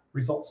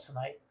results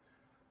tonight.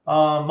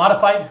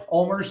 Modified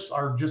Ulmers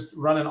are just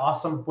running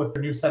awesome with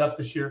their new setup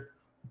this year.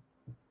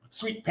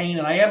 Sweet Pain,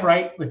 and I am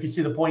right. If you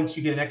see the points,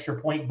 you get an extra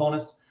point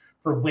bonus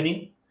for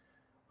winning.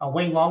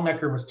 Wayne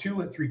Longnecker was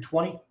 2 at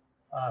 320,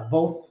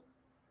 both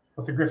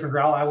with the Griffin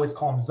Growl. I always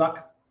call him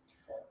Zuck.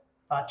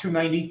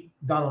 290,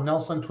 Donald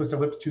Nelson, Twisted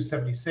Whip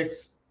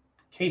 276.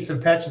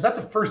 Kaysen Petch, is that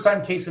the first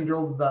time Kaysen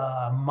drove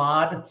the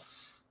mod,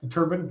 the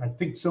turbine? I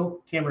think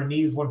so. Cameron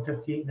Nees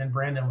 158, and then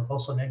Brandon with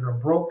Oso Negro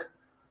broke.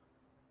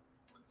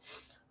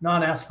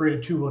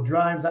 Non-aspirated two-wheel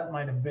drives, that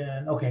might have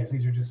been, okay, so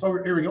these are just,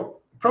 so here we go.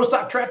 Pro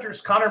Stock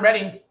Tractors, Connor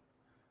Medding.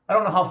 I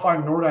don't know how far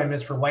Nordheim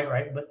is for White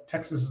Right, but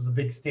Texas is a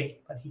big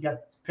state. But he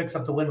picks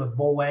up the win with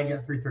Bullwagon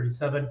at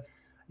 337.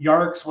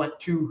 Yarks went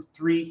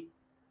 2-3.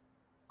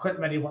 Clint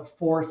Medding went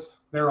 4th.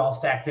 They're all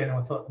stacked in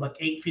with like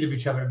 8 feet of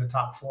each other in the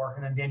top 4.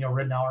 And then Daniel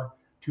Ridnour,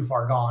 too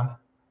far gone.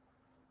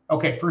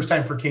 Okay, first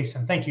time for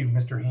Kaysen. Thank you,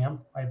 Mr. Ham.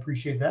 I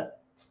appreciate that.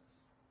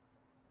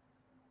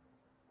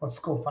 Let's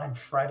go find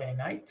Friday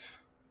night.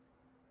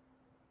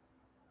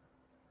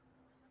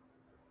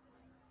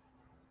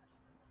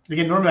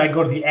 Again, normally I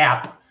go to the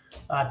app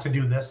to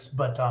do this,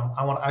 but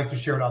I like to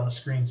share it on the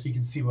screen so you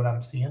can see what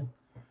I'm seeing.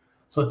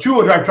 So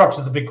two-wheel drive trucks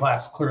is a big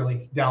class,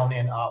 clearly down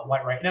in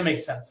White Right, and it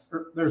makes sense.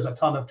 There's a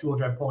ton of two-wheel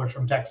drive pullers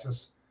from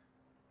Texas,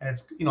 and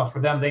it's for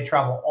them they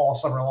travel all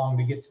summer long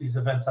to get to these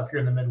events up here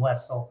in the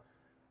Midwest, so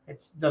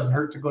it doesn't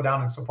hurt to go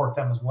down and support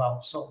them as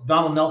well. So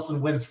Donald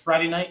Nelson wins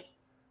Friday night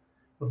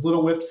with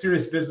Little Whip.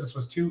 Serious Business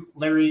was 2.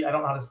 Larry, I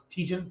don't know how to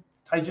Tijan,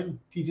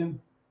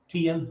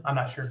 I'm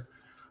not sure.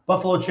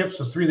 Buffalo Chips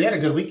was 3. They had a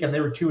good weekend. They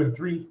were 2 and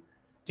 3.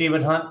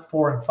 David Hunt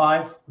 4 and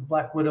 5.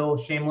 Black Widow,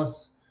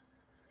 Shameless,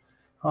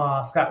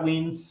 Scott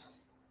Weens.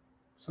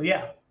 So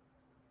yeah,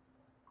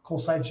 Cole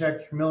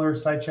Sidecheck, Miller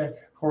Sidecheck,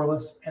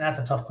 Corliss, and that's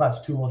a tough class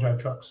of two-wheel drive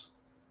trucks.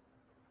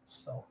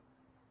 So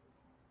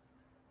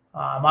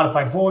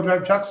modified four-wheel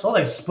drive trucks. So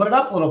they split it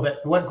up a little bit.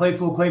 It went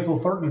Claypool,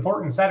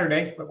 Thornton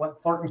Saturday, but went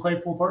Thornton,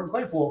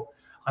 Claypool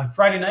on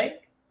Friday night.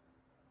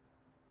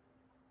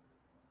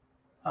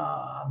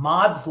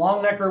 Mods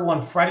Longnecker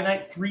won Friday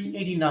night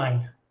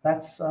 389.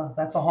 That's a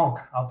honk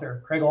out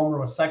there. Craig Ulmer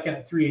was second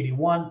at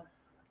 381.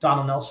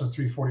 Donald Nelson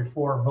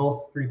 344,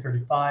 both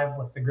 335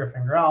 with the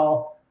Griffin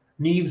Growl.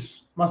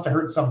 Neves must have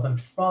hurt something.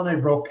 Well, they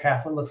broke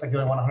half. It looks like they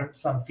only won 100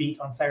 some feet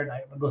on Saturday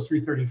night. It goes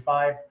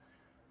 335.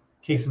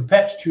 Case and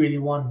Petch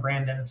 281.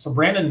 Brandon. So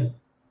Brandon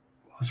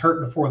was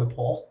hurt before the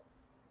poll.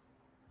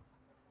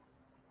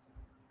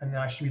 And then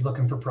I should be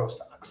looking for Pro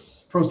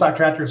Stocks. Pro Stock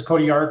Tractors,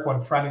 Cody Yark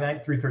won Friday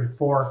night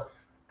 334.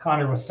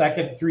 Connor was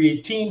second at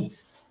 318.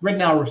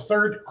 Ridnour was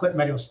third. Clint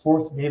Meddy was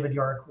fourth. David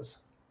Yark was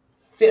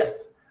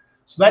fifth.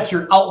 So that's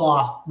your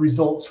outlaw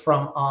results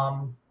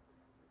from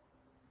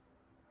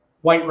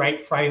White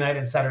Right Friday night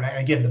and Saturday night.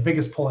 Again, the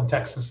biggest poll in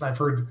Texas. And I've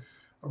heard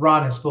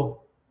Ron has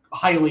spoke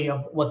highly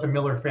of what the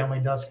Miller family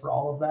does for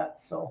all of that.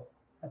 So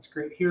that's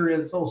great. Here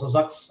is so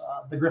Zuck's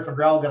the Griffin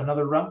Growl got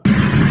another run. We'll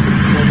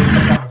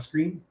just on the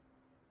screen.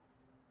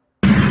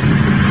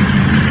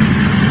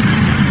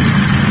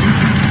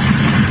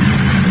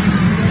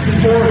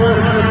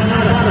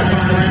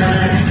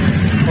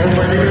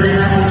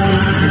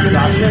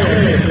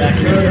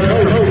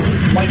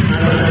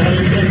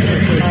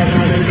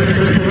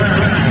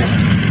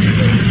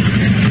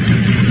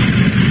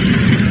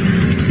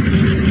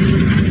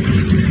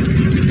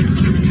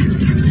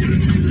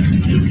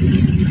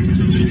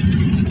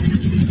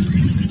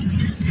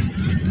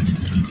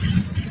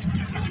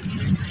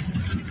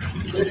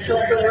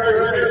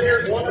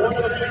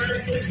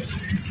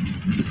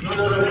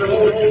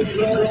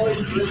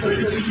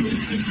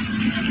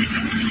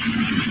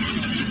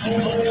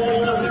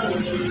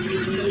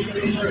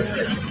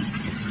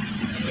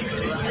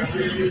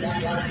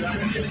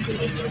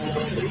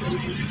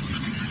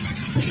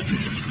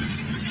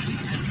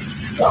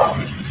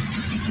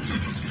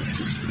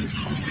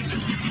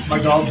 My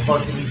dog's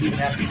barking. He's eating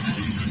happy.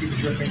 See the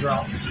Griffin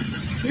Growl.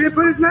 He didn't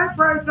put his neck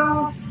brace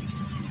on.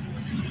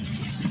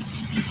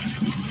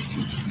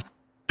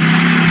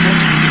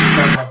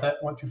 Sorry about that.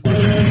 Went too far.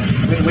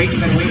 Been waiting.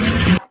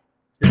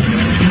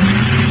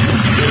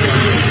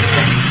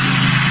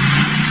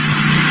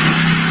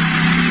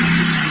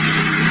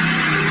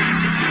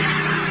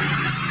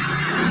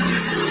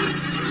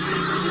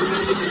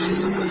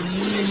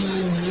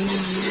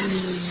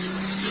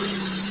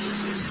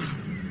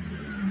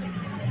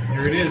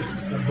 There it is.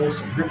 The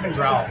most Griffin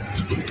Growl.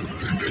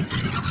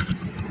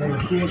 One of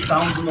the coolest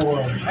sounds in the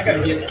world. I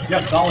gotta get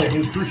Jeff Dolly a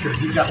new crew shirt.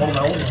 He's got one of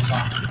my old ones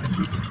on.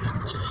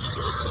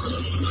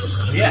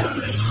 Yeah.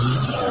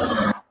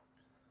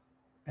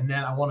 And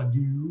then I want to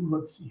do,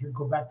 let's see here,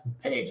 go back to the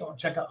page. I want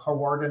to check out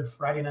Hawarden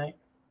Friday night.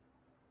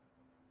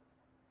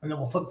 And then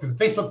we'll flip through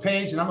the Facebook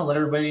page, and I'm going to let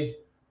everybody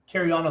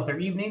carry on with their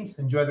evenings,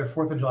 enjoy their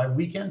 4th of July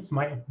weekend. It's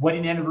my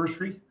wedding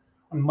anniversary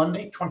on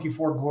Monday,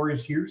 24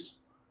 glorious years.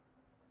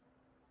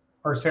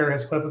 Or Sarah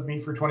has put up with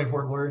me for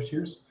 24 glorious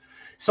years.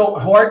 So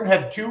Hawarden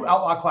had 2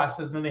 outlaw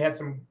classes, and then they had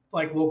some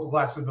like local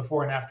classes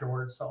before and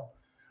afterwards. So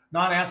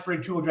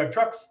non-aspirated 2-wheel drive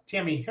trucks,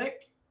 Tammy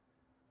Hick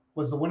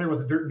was the winner with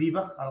the Dirt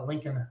Diva out of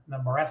Lincoln,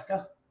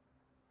 Nebraska.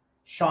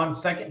 Sean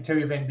 2nd,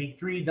 Terry Van Beek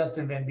 3,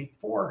 Dustin Van Beek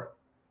 4,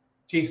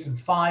 Jason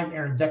 5,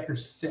 Aaron Decker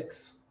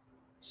 6.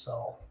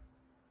 So,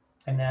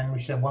 and then we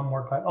should have one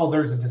more class. Oh,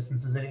 there's the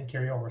distances they didn't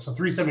carry over. So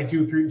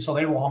 372, 3. So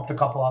they lumped a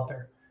couple out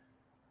there.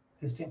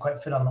 They just didn't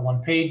quite fit on the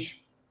one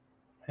page.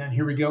 And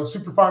here we go.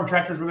 Super Farm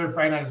Tractors were there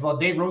Friday night as well.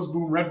 Dave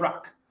Roseboom, Red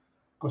Rock,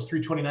 goes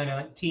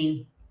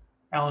 329.19.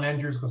 Alan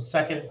Andrews goes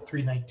 2nd at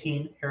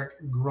 319.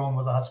 Eric Groen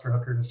was a Husker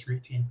hooker, goes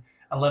 318.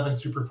 11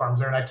 Super Farms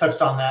there, and I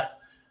touched on that.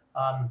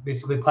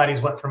 Basically, Platies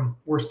went from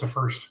worst to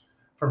first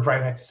from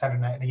Friday night to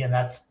Saturday night. And again,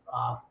 that's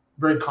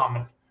very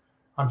common,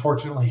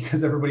 unfortunately,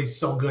 because everybody's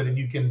so good and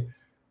you can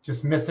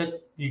just miss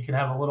it. You can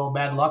have a little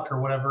bad luck or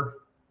whatever.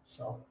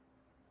 So,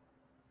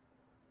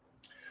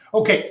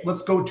 okay,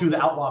 let's go to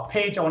the Outlaw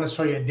page. I want to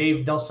show you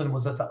Dave Nelson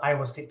was at the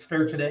Iowa State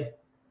Fair today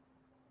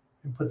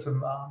and put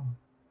some,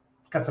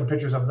 got some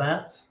pictures of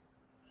that.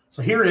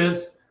 So here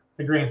is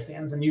the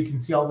grandstands, and you can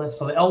see all this.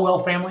 So the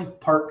Elwell family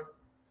park.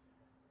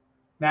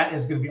 That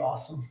is going to be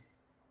awesome.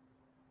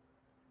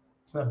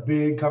 So a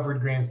big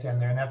covered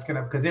grandstand there, and that's going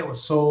to, because it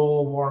was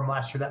so warm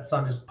last year, that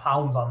sun just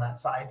pounds on that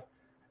side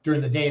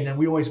during the day. And then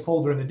we always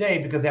pull during the day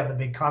because they have the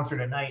big concert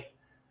at night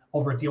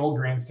over at the old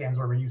grandstands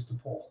where we used to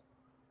pull.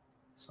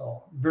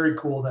 So very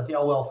cool that the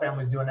Elwell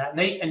family's doing that.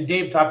 Nate and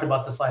Dave talked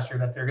about this last year,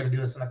 that they're going to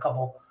do this in a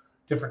couple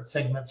different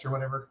segments or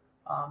whatever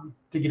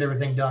to get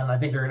everything done. I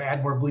think they're going to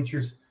add more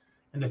bleachers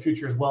in the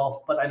future as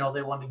well, but I know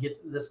they want to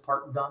get this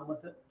part done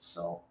with it.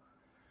 So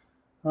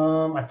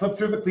I flipped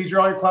through these are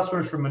all your class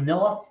winners from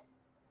Manila,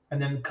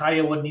 and then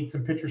Kaya would need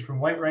some pictures from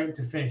White Right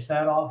to finish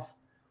that off.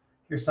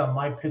 Here's some of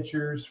my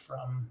pictures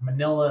from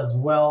Manila as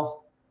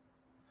well.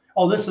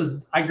 Oh,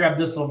 I grabbed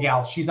this little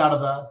gal. She's out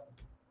of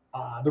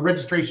the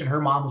registration.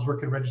 Her mom was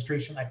working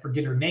registration. I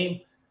forget her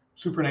name.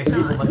 Super nice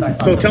people, but I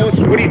thought. So tell us,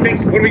 what do you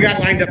think? What do we got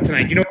lined up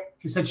tonight? You know,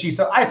 she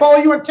said, I follow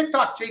you on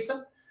TikTok, Jason.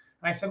 And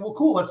I said, well,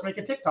 cool, let's make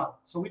a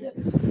TikTok. So we did.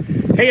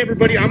 Hey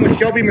everybody, I'm with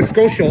Shelby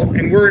Muskoshel,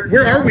 and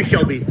where are we,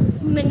 Shelby?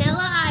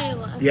 Manila,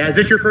 Iowa. Yeah, is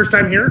this your first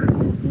time here?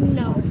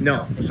 No.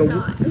 No. It's So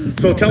not.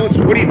 so tell us,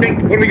 what do you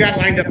think? What do we got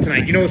lined up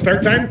tonight? You know the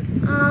start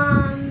time?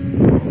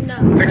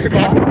 No. 6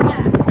 o'clock?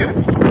 Yeah. Yep.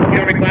 You know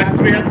how many classes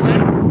we have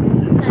tonight?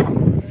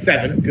 7.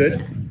 7. Good.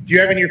 Do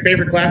you have any of your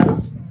favorite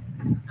classes?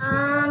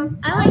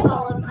 I like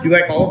all of them. Do you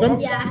like all of them?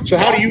 Yeah. So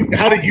how did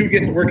you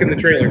get to work in the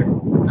trailer?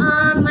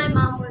 My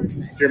mom works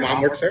there. Your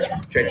mom works there? Yeah.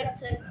 Okay. I get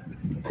to,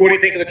 What do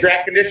you think of the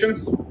track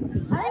conditions?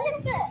 I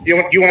think it's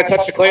good. You want to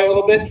touch the clay a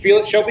little bit? Feel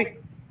it, Shelby?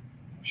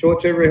 Show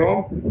it to everybody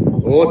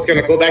home. Oh, it's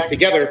going to go back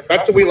together.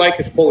 That's what we like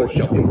as pullers,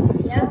 Shelby.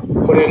 Yep.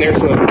 Put it in there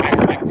so it ties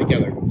back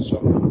together.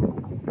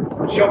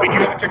 So, Shelby, do you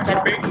have a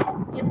TikTok page?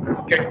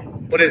 It's Okay.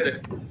 What is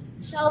it?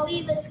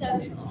 Shelby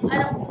Viscoso.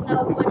 I don't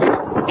know what it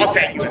is. I'll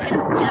tag you in Look it. it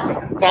up.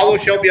 Yeah. So follow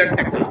Shelby on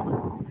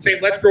TikTok. Say,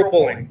 let's grow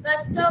pulling.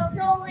 Let's go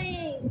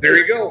trolling. There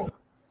you go.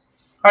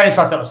 I just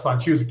thought that was fun.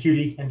 She was a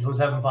cutie and she was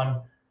having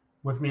fun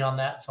with me on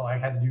that, so I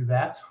had to do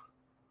that.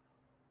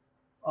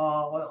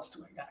 What else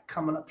do I got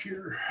coming up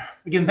here?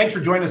 Again, thanks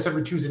for joining us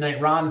every Tuesday night.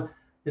 Ron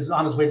is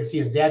on his way to see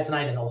his dad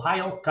tonight in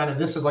Ohio. Kind of,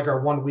 this is like our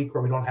 1 week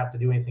where we don't have to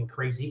do anything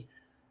crazy.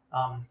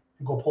 And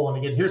go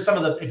pulling again. Here's some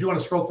of the, if you want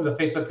to scroll through the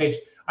Facebook page,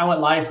 I went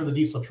live for the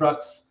diesel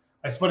trucks.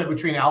 I split it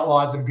between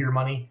Outlaws and Beer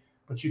Money,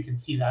 but you can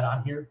see that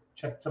on here.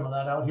 Check some of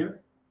that out here.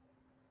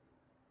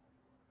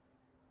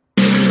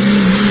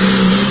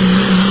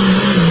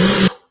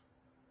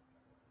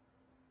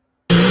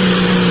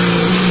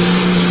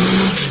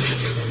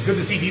 Good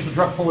to see diesel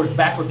truck pullers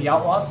back with the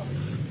Outlaws.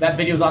 That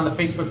video is on the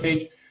Facebook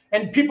page.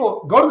 And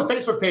people, go to the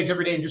Facebook page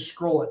every day and just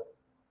scroll it.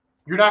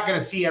 You're not going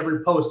to see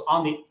every post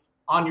on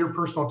your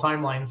personal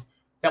timelines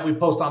that we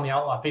post on the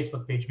Outlaw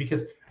Facebook page,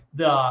 because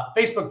the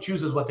Facebook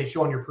chooses what they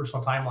show on your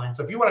personal timeline.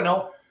 So if you want to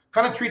know,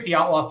 kind of treat the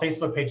Outlaw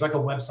Facebook page like a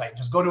website.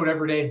 Just go to it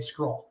every day and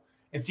scroll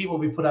and see what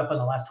we put up in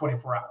the last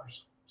 24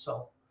 hours.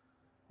 So,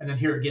 and then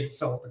here again,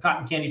 so the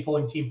cotton candy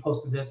pulling team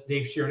posted this.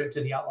 Dave shared it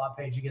to the Outlaw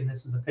page. Again,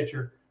 this is a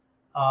picture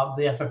of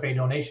the FFA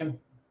donation.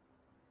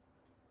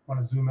 Want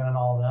to zoom in on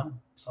all of them.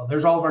 So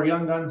there's all of our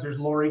young guns. There's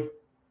Lori.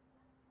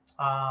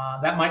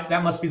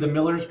 That must be the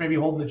Millers maybe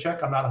holding the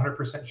check. I'm not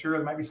 100% sure.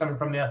 It might be someone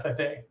from the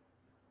FFA.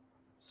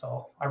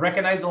 So I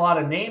recognize a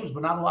lot of names,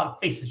 but not a lot of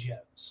faces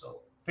yet. So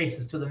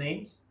faces to the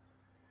names.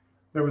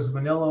 There was a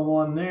Manila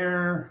one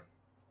there.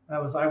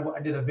 That was I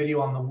did a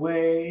video on the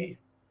way.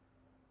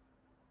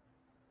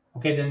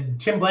 Okay, then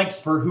Tim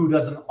Blanksford, who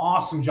does an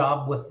awesome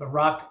job with the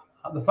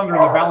Thunder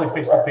in the Valley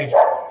Facebook page.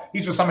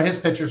 These are some of his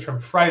pictures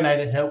from Friday night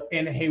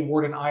in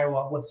Hawarden,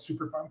 Iowa with the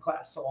Super Farm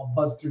class. So I'll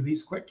buzz through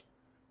these quick.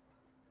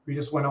 We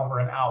just went over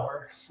an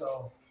hour.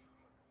 So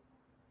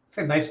it's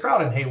a nice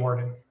crowd in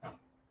Hawarden.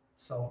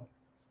 So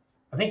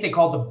I think they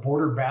called the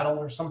Border Battle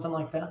or something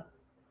like that.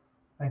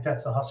 I think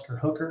that's a Husker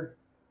Hooker.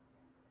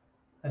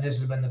 And this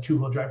has been the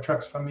two-wheel drive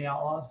trucks from the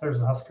Outlaws.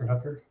 There's a Husker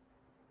Hooker.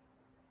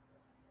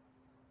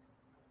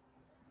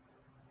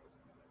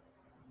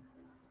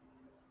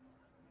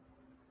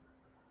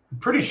 I'm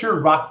pretty sure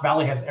Rock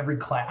Valley has every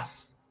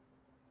class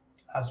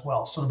as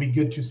well. So it'll be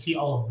good to see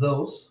all of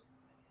those.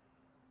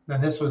 Then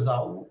this was,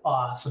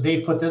 so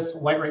Dave put this,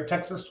 White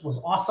Texas was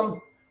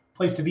awesome.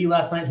 Place to be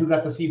last night. Who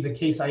got to see the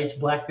Case IH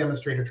Black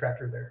demonstrator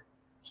tractor there?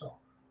 So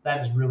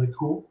that is really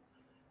cool.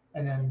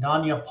 And then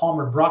Danya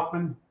Palmer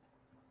Brockman.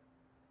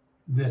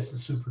 This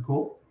is super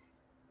cool.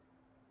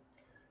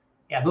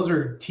 Yeah, those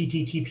are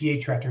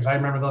TTTPA tractors. I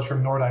remember those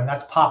from Nordheim.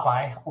 That's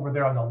Popeye over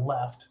there on the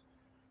left.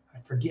 I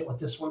forget what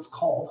this one's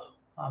called.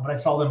 But I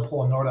saw them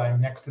pull a Nordheim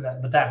next to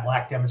that. But that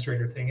black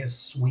demonstrator thing is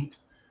sweet.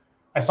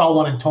 I saw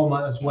one in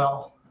Toma as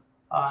well.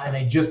 And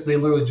they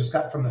literally just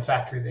got from the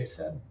factory, they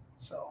said.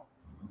 So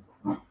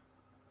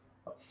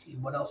let's see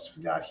what else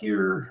we got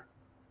here.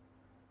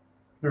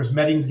 There's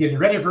Meddings getting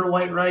ready for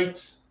White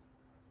Rights.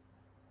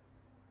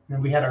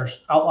 And we had our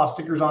Outlaw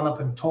stickers on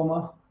up in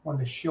Toma.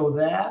 Wanted to show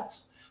that.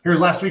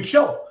 Here's last week's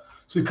show.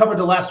 So we covered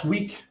the last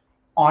week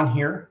on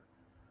here.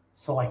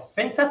 So I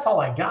think that's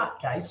all I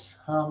got, guys.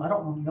 I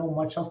don't know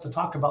much else to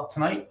talk about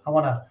tonight. I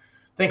want to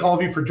thank all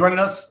of you for joining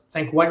us.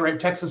 Thank White Right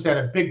Texas. They had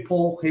a big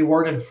pull.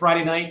 Hawarden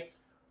Friday night.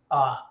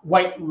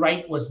 White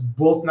Right was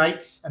both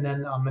nights. And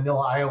then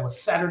Manila, Iowa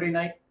was Saturday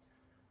night.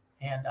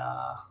 And,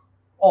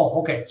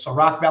 okay. So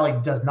Rock Valley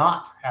does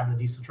not have the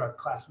diesel truck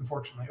class,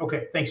 unfortunately.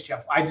 Okay, thanks,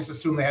 Jeff. I just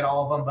assumed they had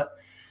all of them, but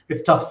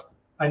it's tough.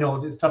 I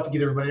know it's tough to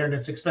get everybody there, and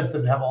it's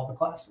expensive to have all the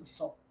classes.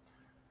 So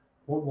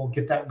we'll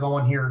get that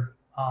going here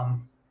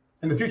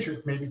in the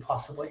future, maybe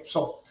possibly.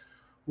 So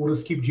we'll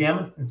just keep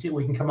jamming and see what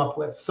we can come up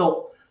with.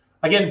 So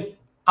again,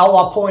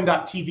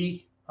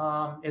 outlawpulling.tv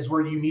is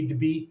where you need to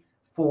be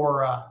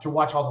for to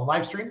watch all the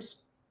live streams.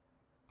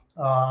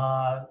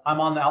 I'm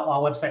on the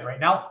Outlaw website right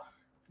now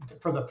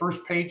for the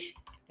first page,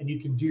 and you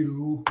can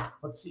do,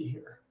 let's see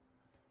here.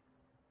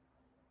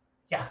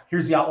 Yeah,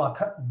 here's the Outlaw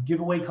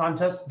giveaway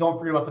contest. Don't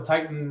forget about the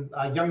Titan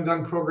Young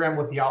Gun program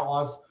with the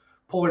Outlaws.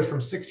 Pullers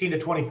from 16 to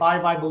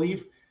 25, I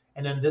believe.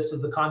 And then this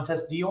is the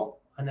contest deal.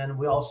 And then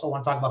we also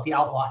want to talk about the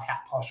Outlaw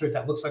hat. I'll show you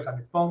what that looks like on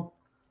your phone.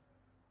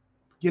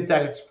 Get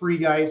that. It's free,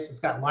 guys. It's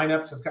got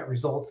lineups. It's got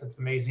results. It's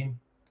amazing.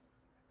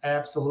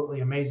 Absolutely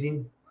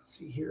amazing. Let's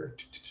see here.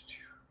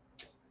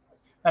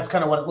 That's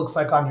kind of what it looks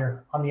like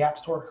on the App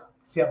Store.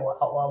 See that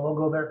Outlaw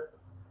logo there?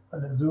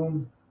 Let it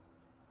zoom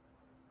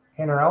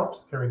in or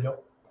out. There we go.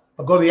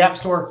 But go to the App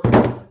Store,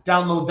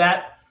 download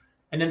that.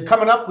 And then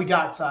coming up, we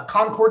got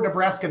Concord,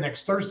 Nebraska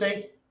next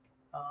Thursday.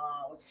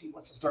 Let's see,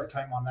 what's the start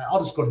time on that?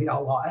 I'll just go to the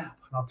Outlaw app,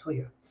 and I'll tell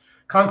you.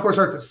 Concord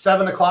starts at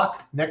 7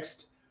 o'clock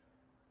next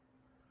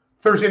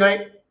Thursday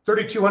night.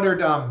 3,200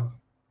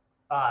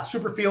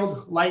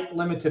 Superfield Light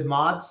Limited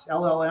Mods,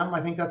 LLM.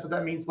 I think that's what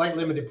that means. Light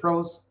Limited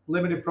Pros.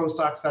 Limited Pro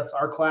Stocks, that's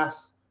our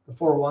class. The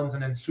 4-1s,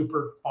 and then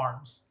Super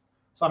Farms.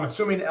 So I'm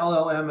assuming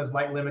LLM is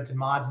Light Limited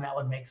Mods, and that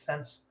would make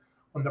sense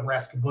when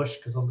Nebraska Bush,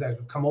 because those guys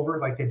would come over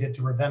like they did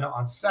to Ravenna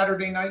on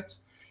Saturday night.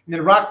 And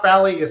then Rock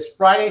Valley is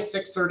Friday,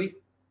 6:30.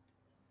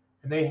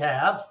 And they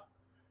have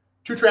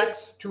 2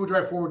 tracks, 2-wheel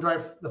drive, 4-wheel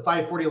drive, the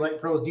 540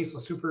 Light Pros, Diesel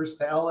Supers,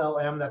 the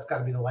LLM, that's got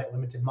to be the Light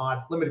Limited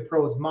Mod, Limited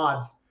Pros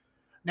Mods,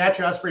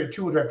 Natural Aspirated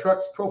 2-wheel drive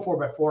trucks, Pro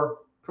 4x4,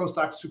 Pro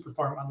Stock Super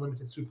Farm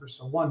Unlimited Supers.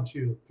 So 1,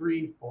 2,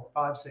 3, 4,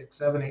 5, 6,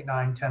 7, 8,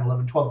 9, 10,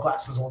 11, 12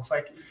 classes, it looks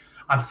like,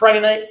 on Friday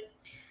night.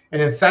 And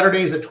then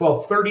Saturdays at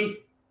 12:30.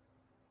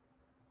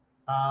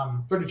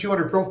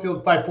 3,200 Pro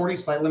Field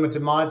 540s, Light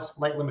Limited Mods,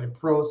 Light Limited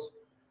Pros,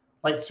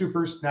 Light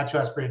Supers,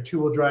 Natural Aspirated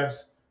 2-wheel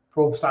drives,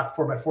 Pro Stock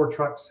 4x4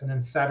 trucks. And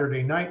then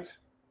Saturday night,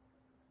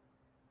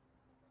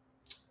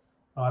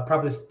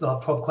 probably still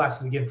have 12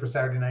 classes again for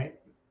Saturday night,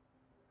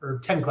 or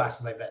 10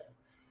 classes, I bet.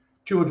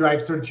 2-wheel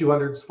drives,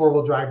 3,200s,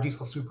 4-wheel drive,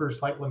 Diesel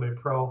Supers, Light Limited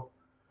Pro,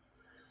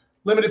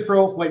 Limited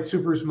Pro, Light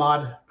Supers,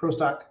 Mod, Pro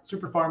Stock,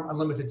 Super Farm,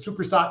 Unlimited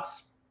Super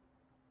Stocks.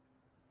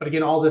 But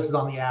again, all this is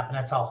on the app, and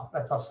that's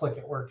how slick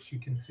it works. You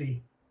can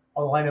see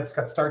all the lineups,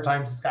 got start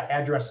times, it's got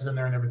addresses in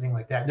there and everything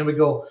like that. And then we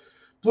go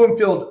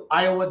Bloomfield,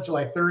 Iowa,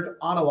 July 3rd,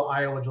 Ottawa,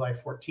 Iowa, July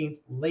 14th,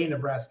 Lay,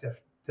 Nebraska,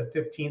 the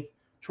 15th,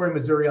 Troy,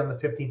 Missouri on the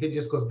 15th. It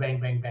just goes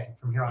bang, bang, bang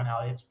from here on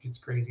out. It's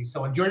crazy.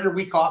 So enjoy your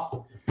week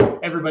off,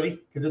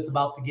 everybody, because it's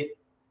about to get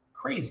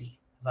crazy,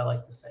 as I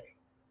like to say.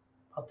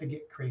 About to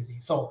get crazy.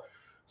 So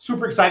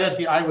super excited.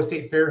 The Iowa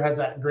State Fair has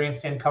that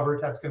grandstand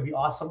covered. That's going to be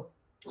awesome.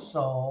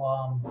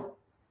 So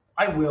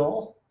I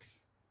will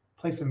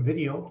play some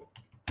video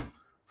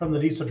from the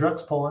Diesel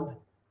Trucks Poland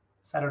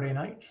Saturday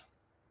night,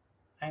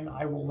 and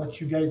I will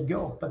let you guys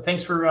go. But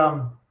thanks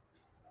for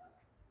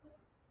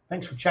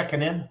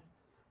checking in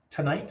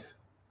tonight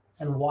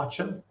and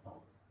watching.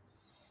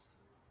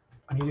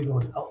 I need to go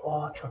to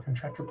Outlaw Truck and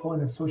Tractor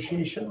Pulling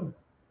Association.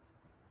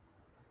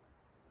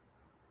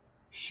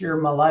 Share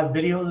my live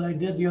video that I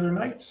did the other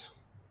night.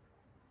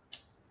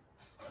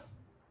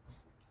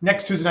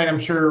 Next Tuesday night, I'm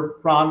sure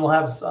Ron will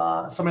have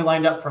somebody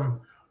lined up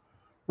from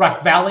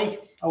Rock Valley,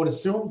 I would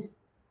assume,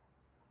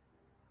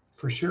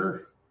 for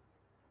sure.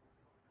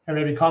 And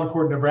maybe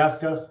Concord,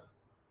 Nebraska.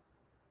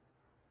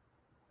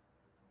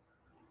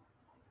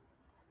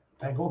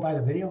 Did I go by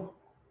the video?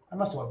 I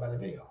must have went by the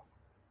video.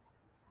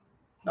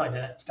 No, I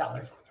didn't. It's down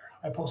there further.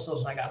 I posted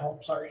those when I got home.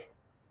 Sorry.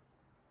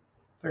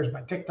 There's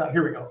my TikTok.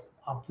 Here we go.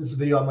 This is a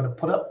video I'm going to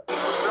put up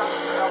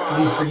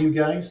for you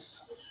guys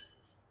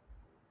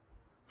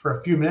for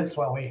a few minutes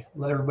while we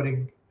let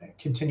everybody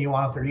continue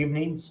on with their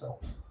evening. So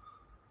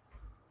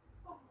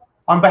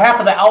on behalf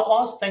of the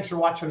Outlaws, thanks for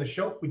watching the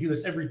show. We do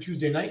this every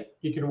Tuesday night.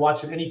 You can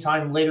watch it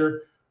anytime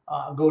later.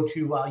 Go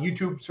to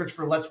YouTube, search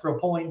for Let's Grow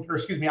Pulling, or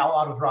excuse me,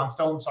 Outlawed with Ron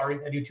Stone. Sorry,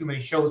 I do too many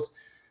shows.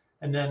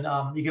 And then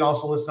you can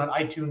also listen on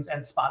iTunes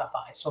and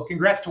Spotify. So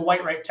congrats to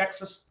White Right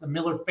Texas, the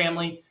Miller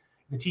family,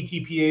 the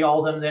TTPA, all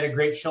of them. They had a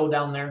great show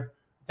down there.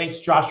 Thanks,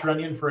 Josh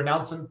Runyon, for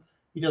announcing.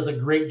 He does a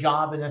great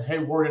job. And then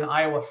Hayward in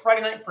Iowa Friday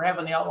night for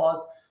having the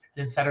Outlaws, and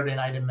then Saturday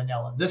night in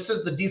Manila. This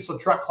is the diesel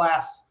truck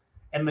class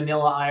in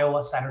Manila,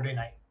 Iowa, Saturday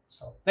night.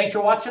 So thanks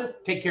for watching.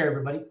 Take care,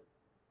 everybody.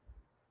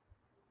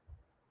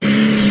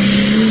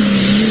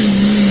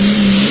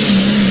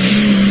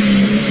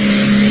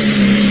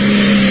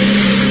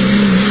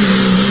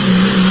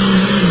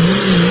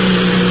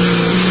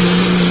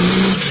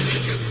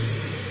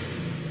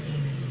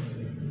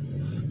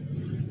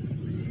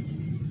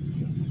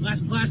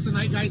 Last class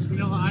tonight, guys,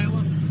 Manila,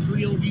 Iowa.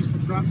 3 old diesel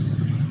trucks.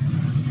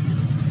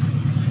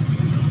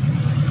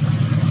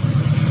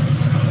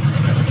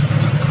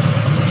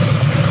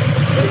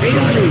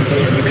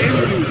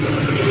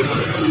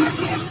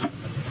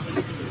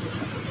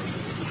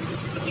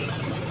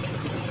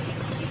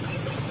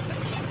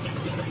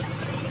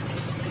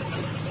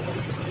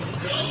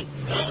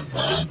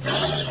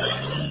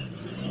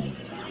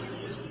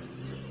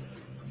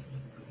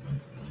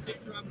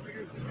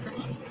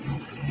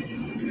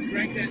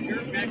 Drag that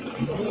dirt back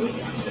through the hole.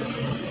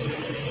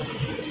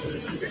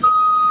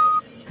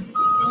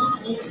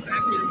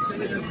 Back in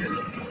instead of this.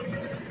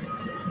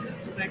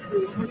 Go back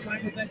through one more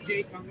time with that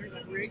Jake on there,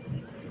 that rig.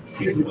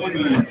 He's the one. I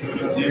want to read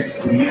the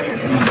rest of it.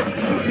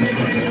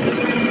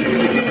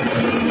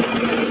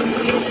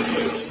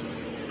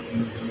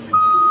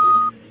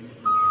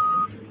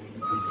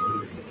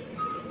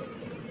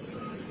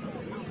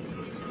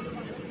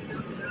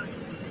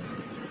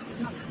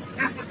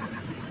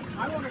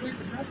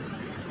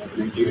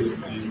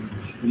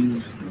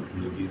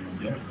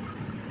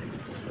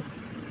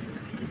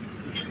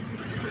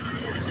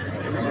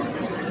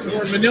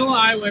 Manila,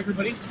 Iowa,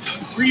 everybody.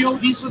 3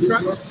 old diesel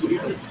trucks.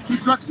 2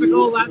 trucks to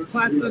go, last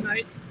class of the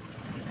night.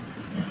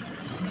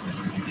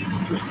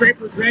 The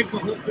scraper drags the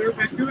whole clear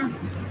back to him.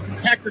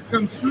 Packer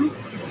comes through,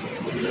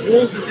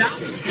 rolls it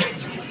down.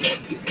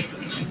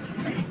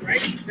 Right,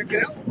 check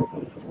it out.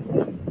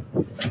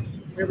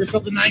 We have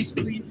ourselves a nice,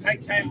 clean,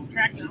 tight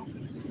track now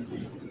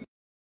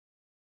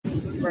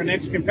for our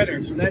next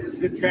competitor. So that is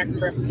good track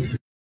prep.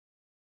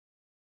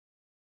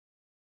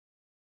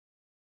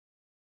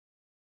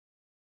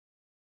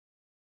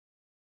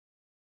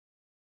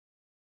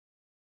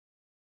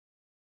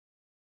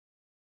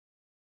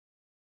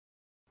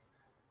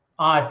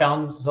 I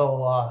found,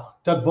 so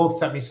Doug both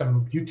sent me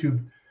some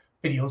YouTube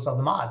videos of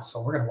the mods.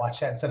 So we're going to watch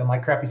that instead of my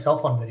crappy cell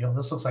phone video.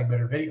 This looks like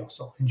better video.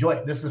 So enjoy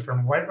it. This is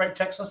from White,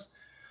 Texas.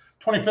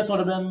 25th would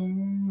have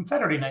been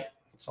Saturday night.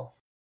 So.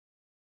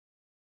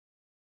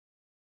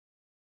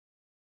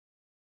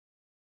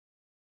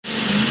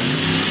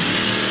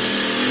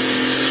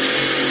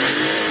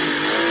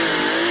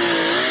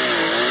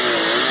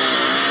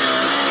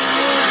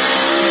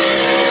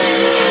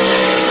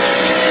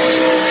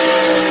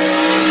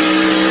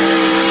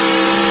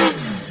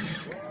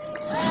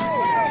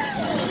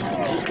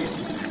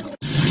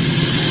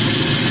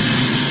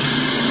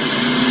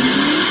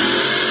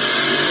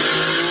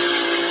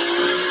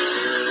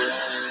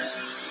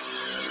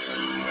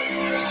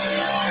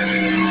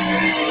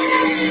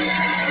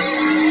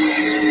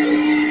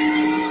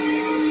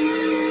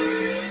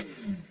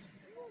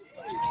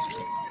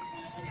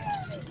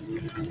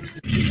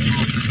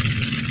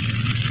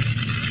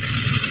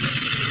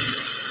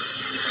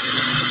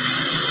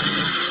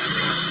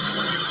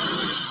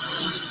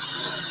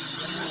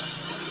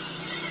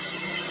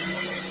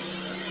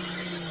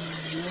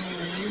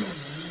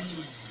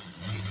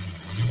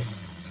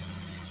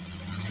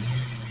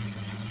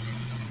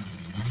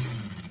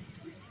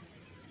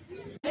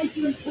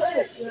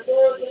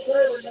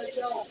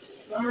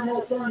 Thunder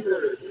more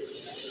thunder.